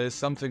 there's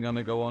something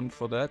gonna go on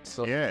for that.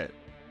 So Yeah.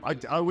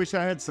 I wish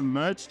I had some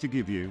merch to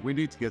give you. We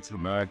need to get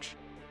some merch.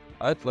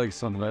 I'd like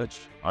some merch.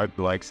 I'd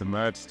like some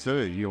merch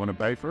too. You want to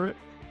pay for it?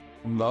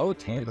 No,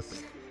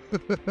 thanks.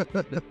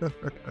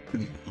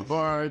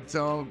 All right,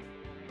 Tom.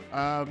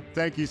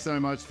 Thank you so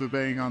much for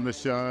being on the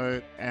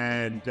show.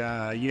 And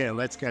yeah,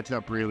 let's catch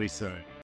up really soon.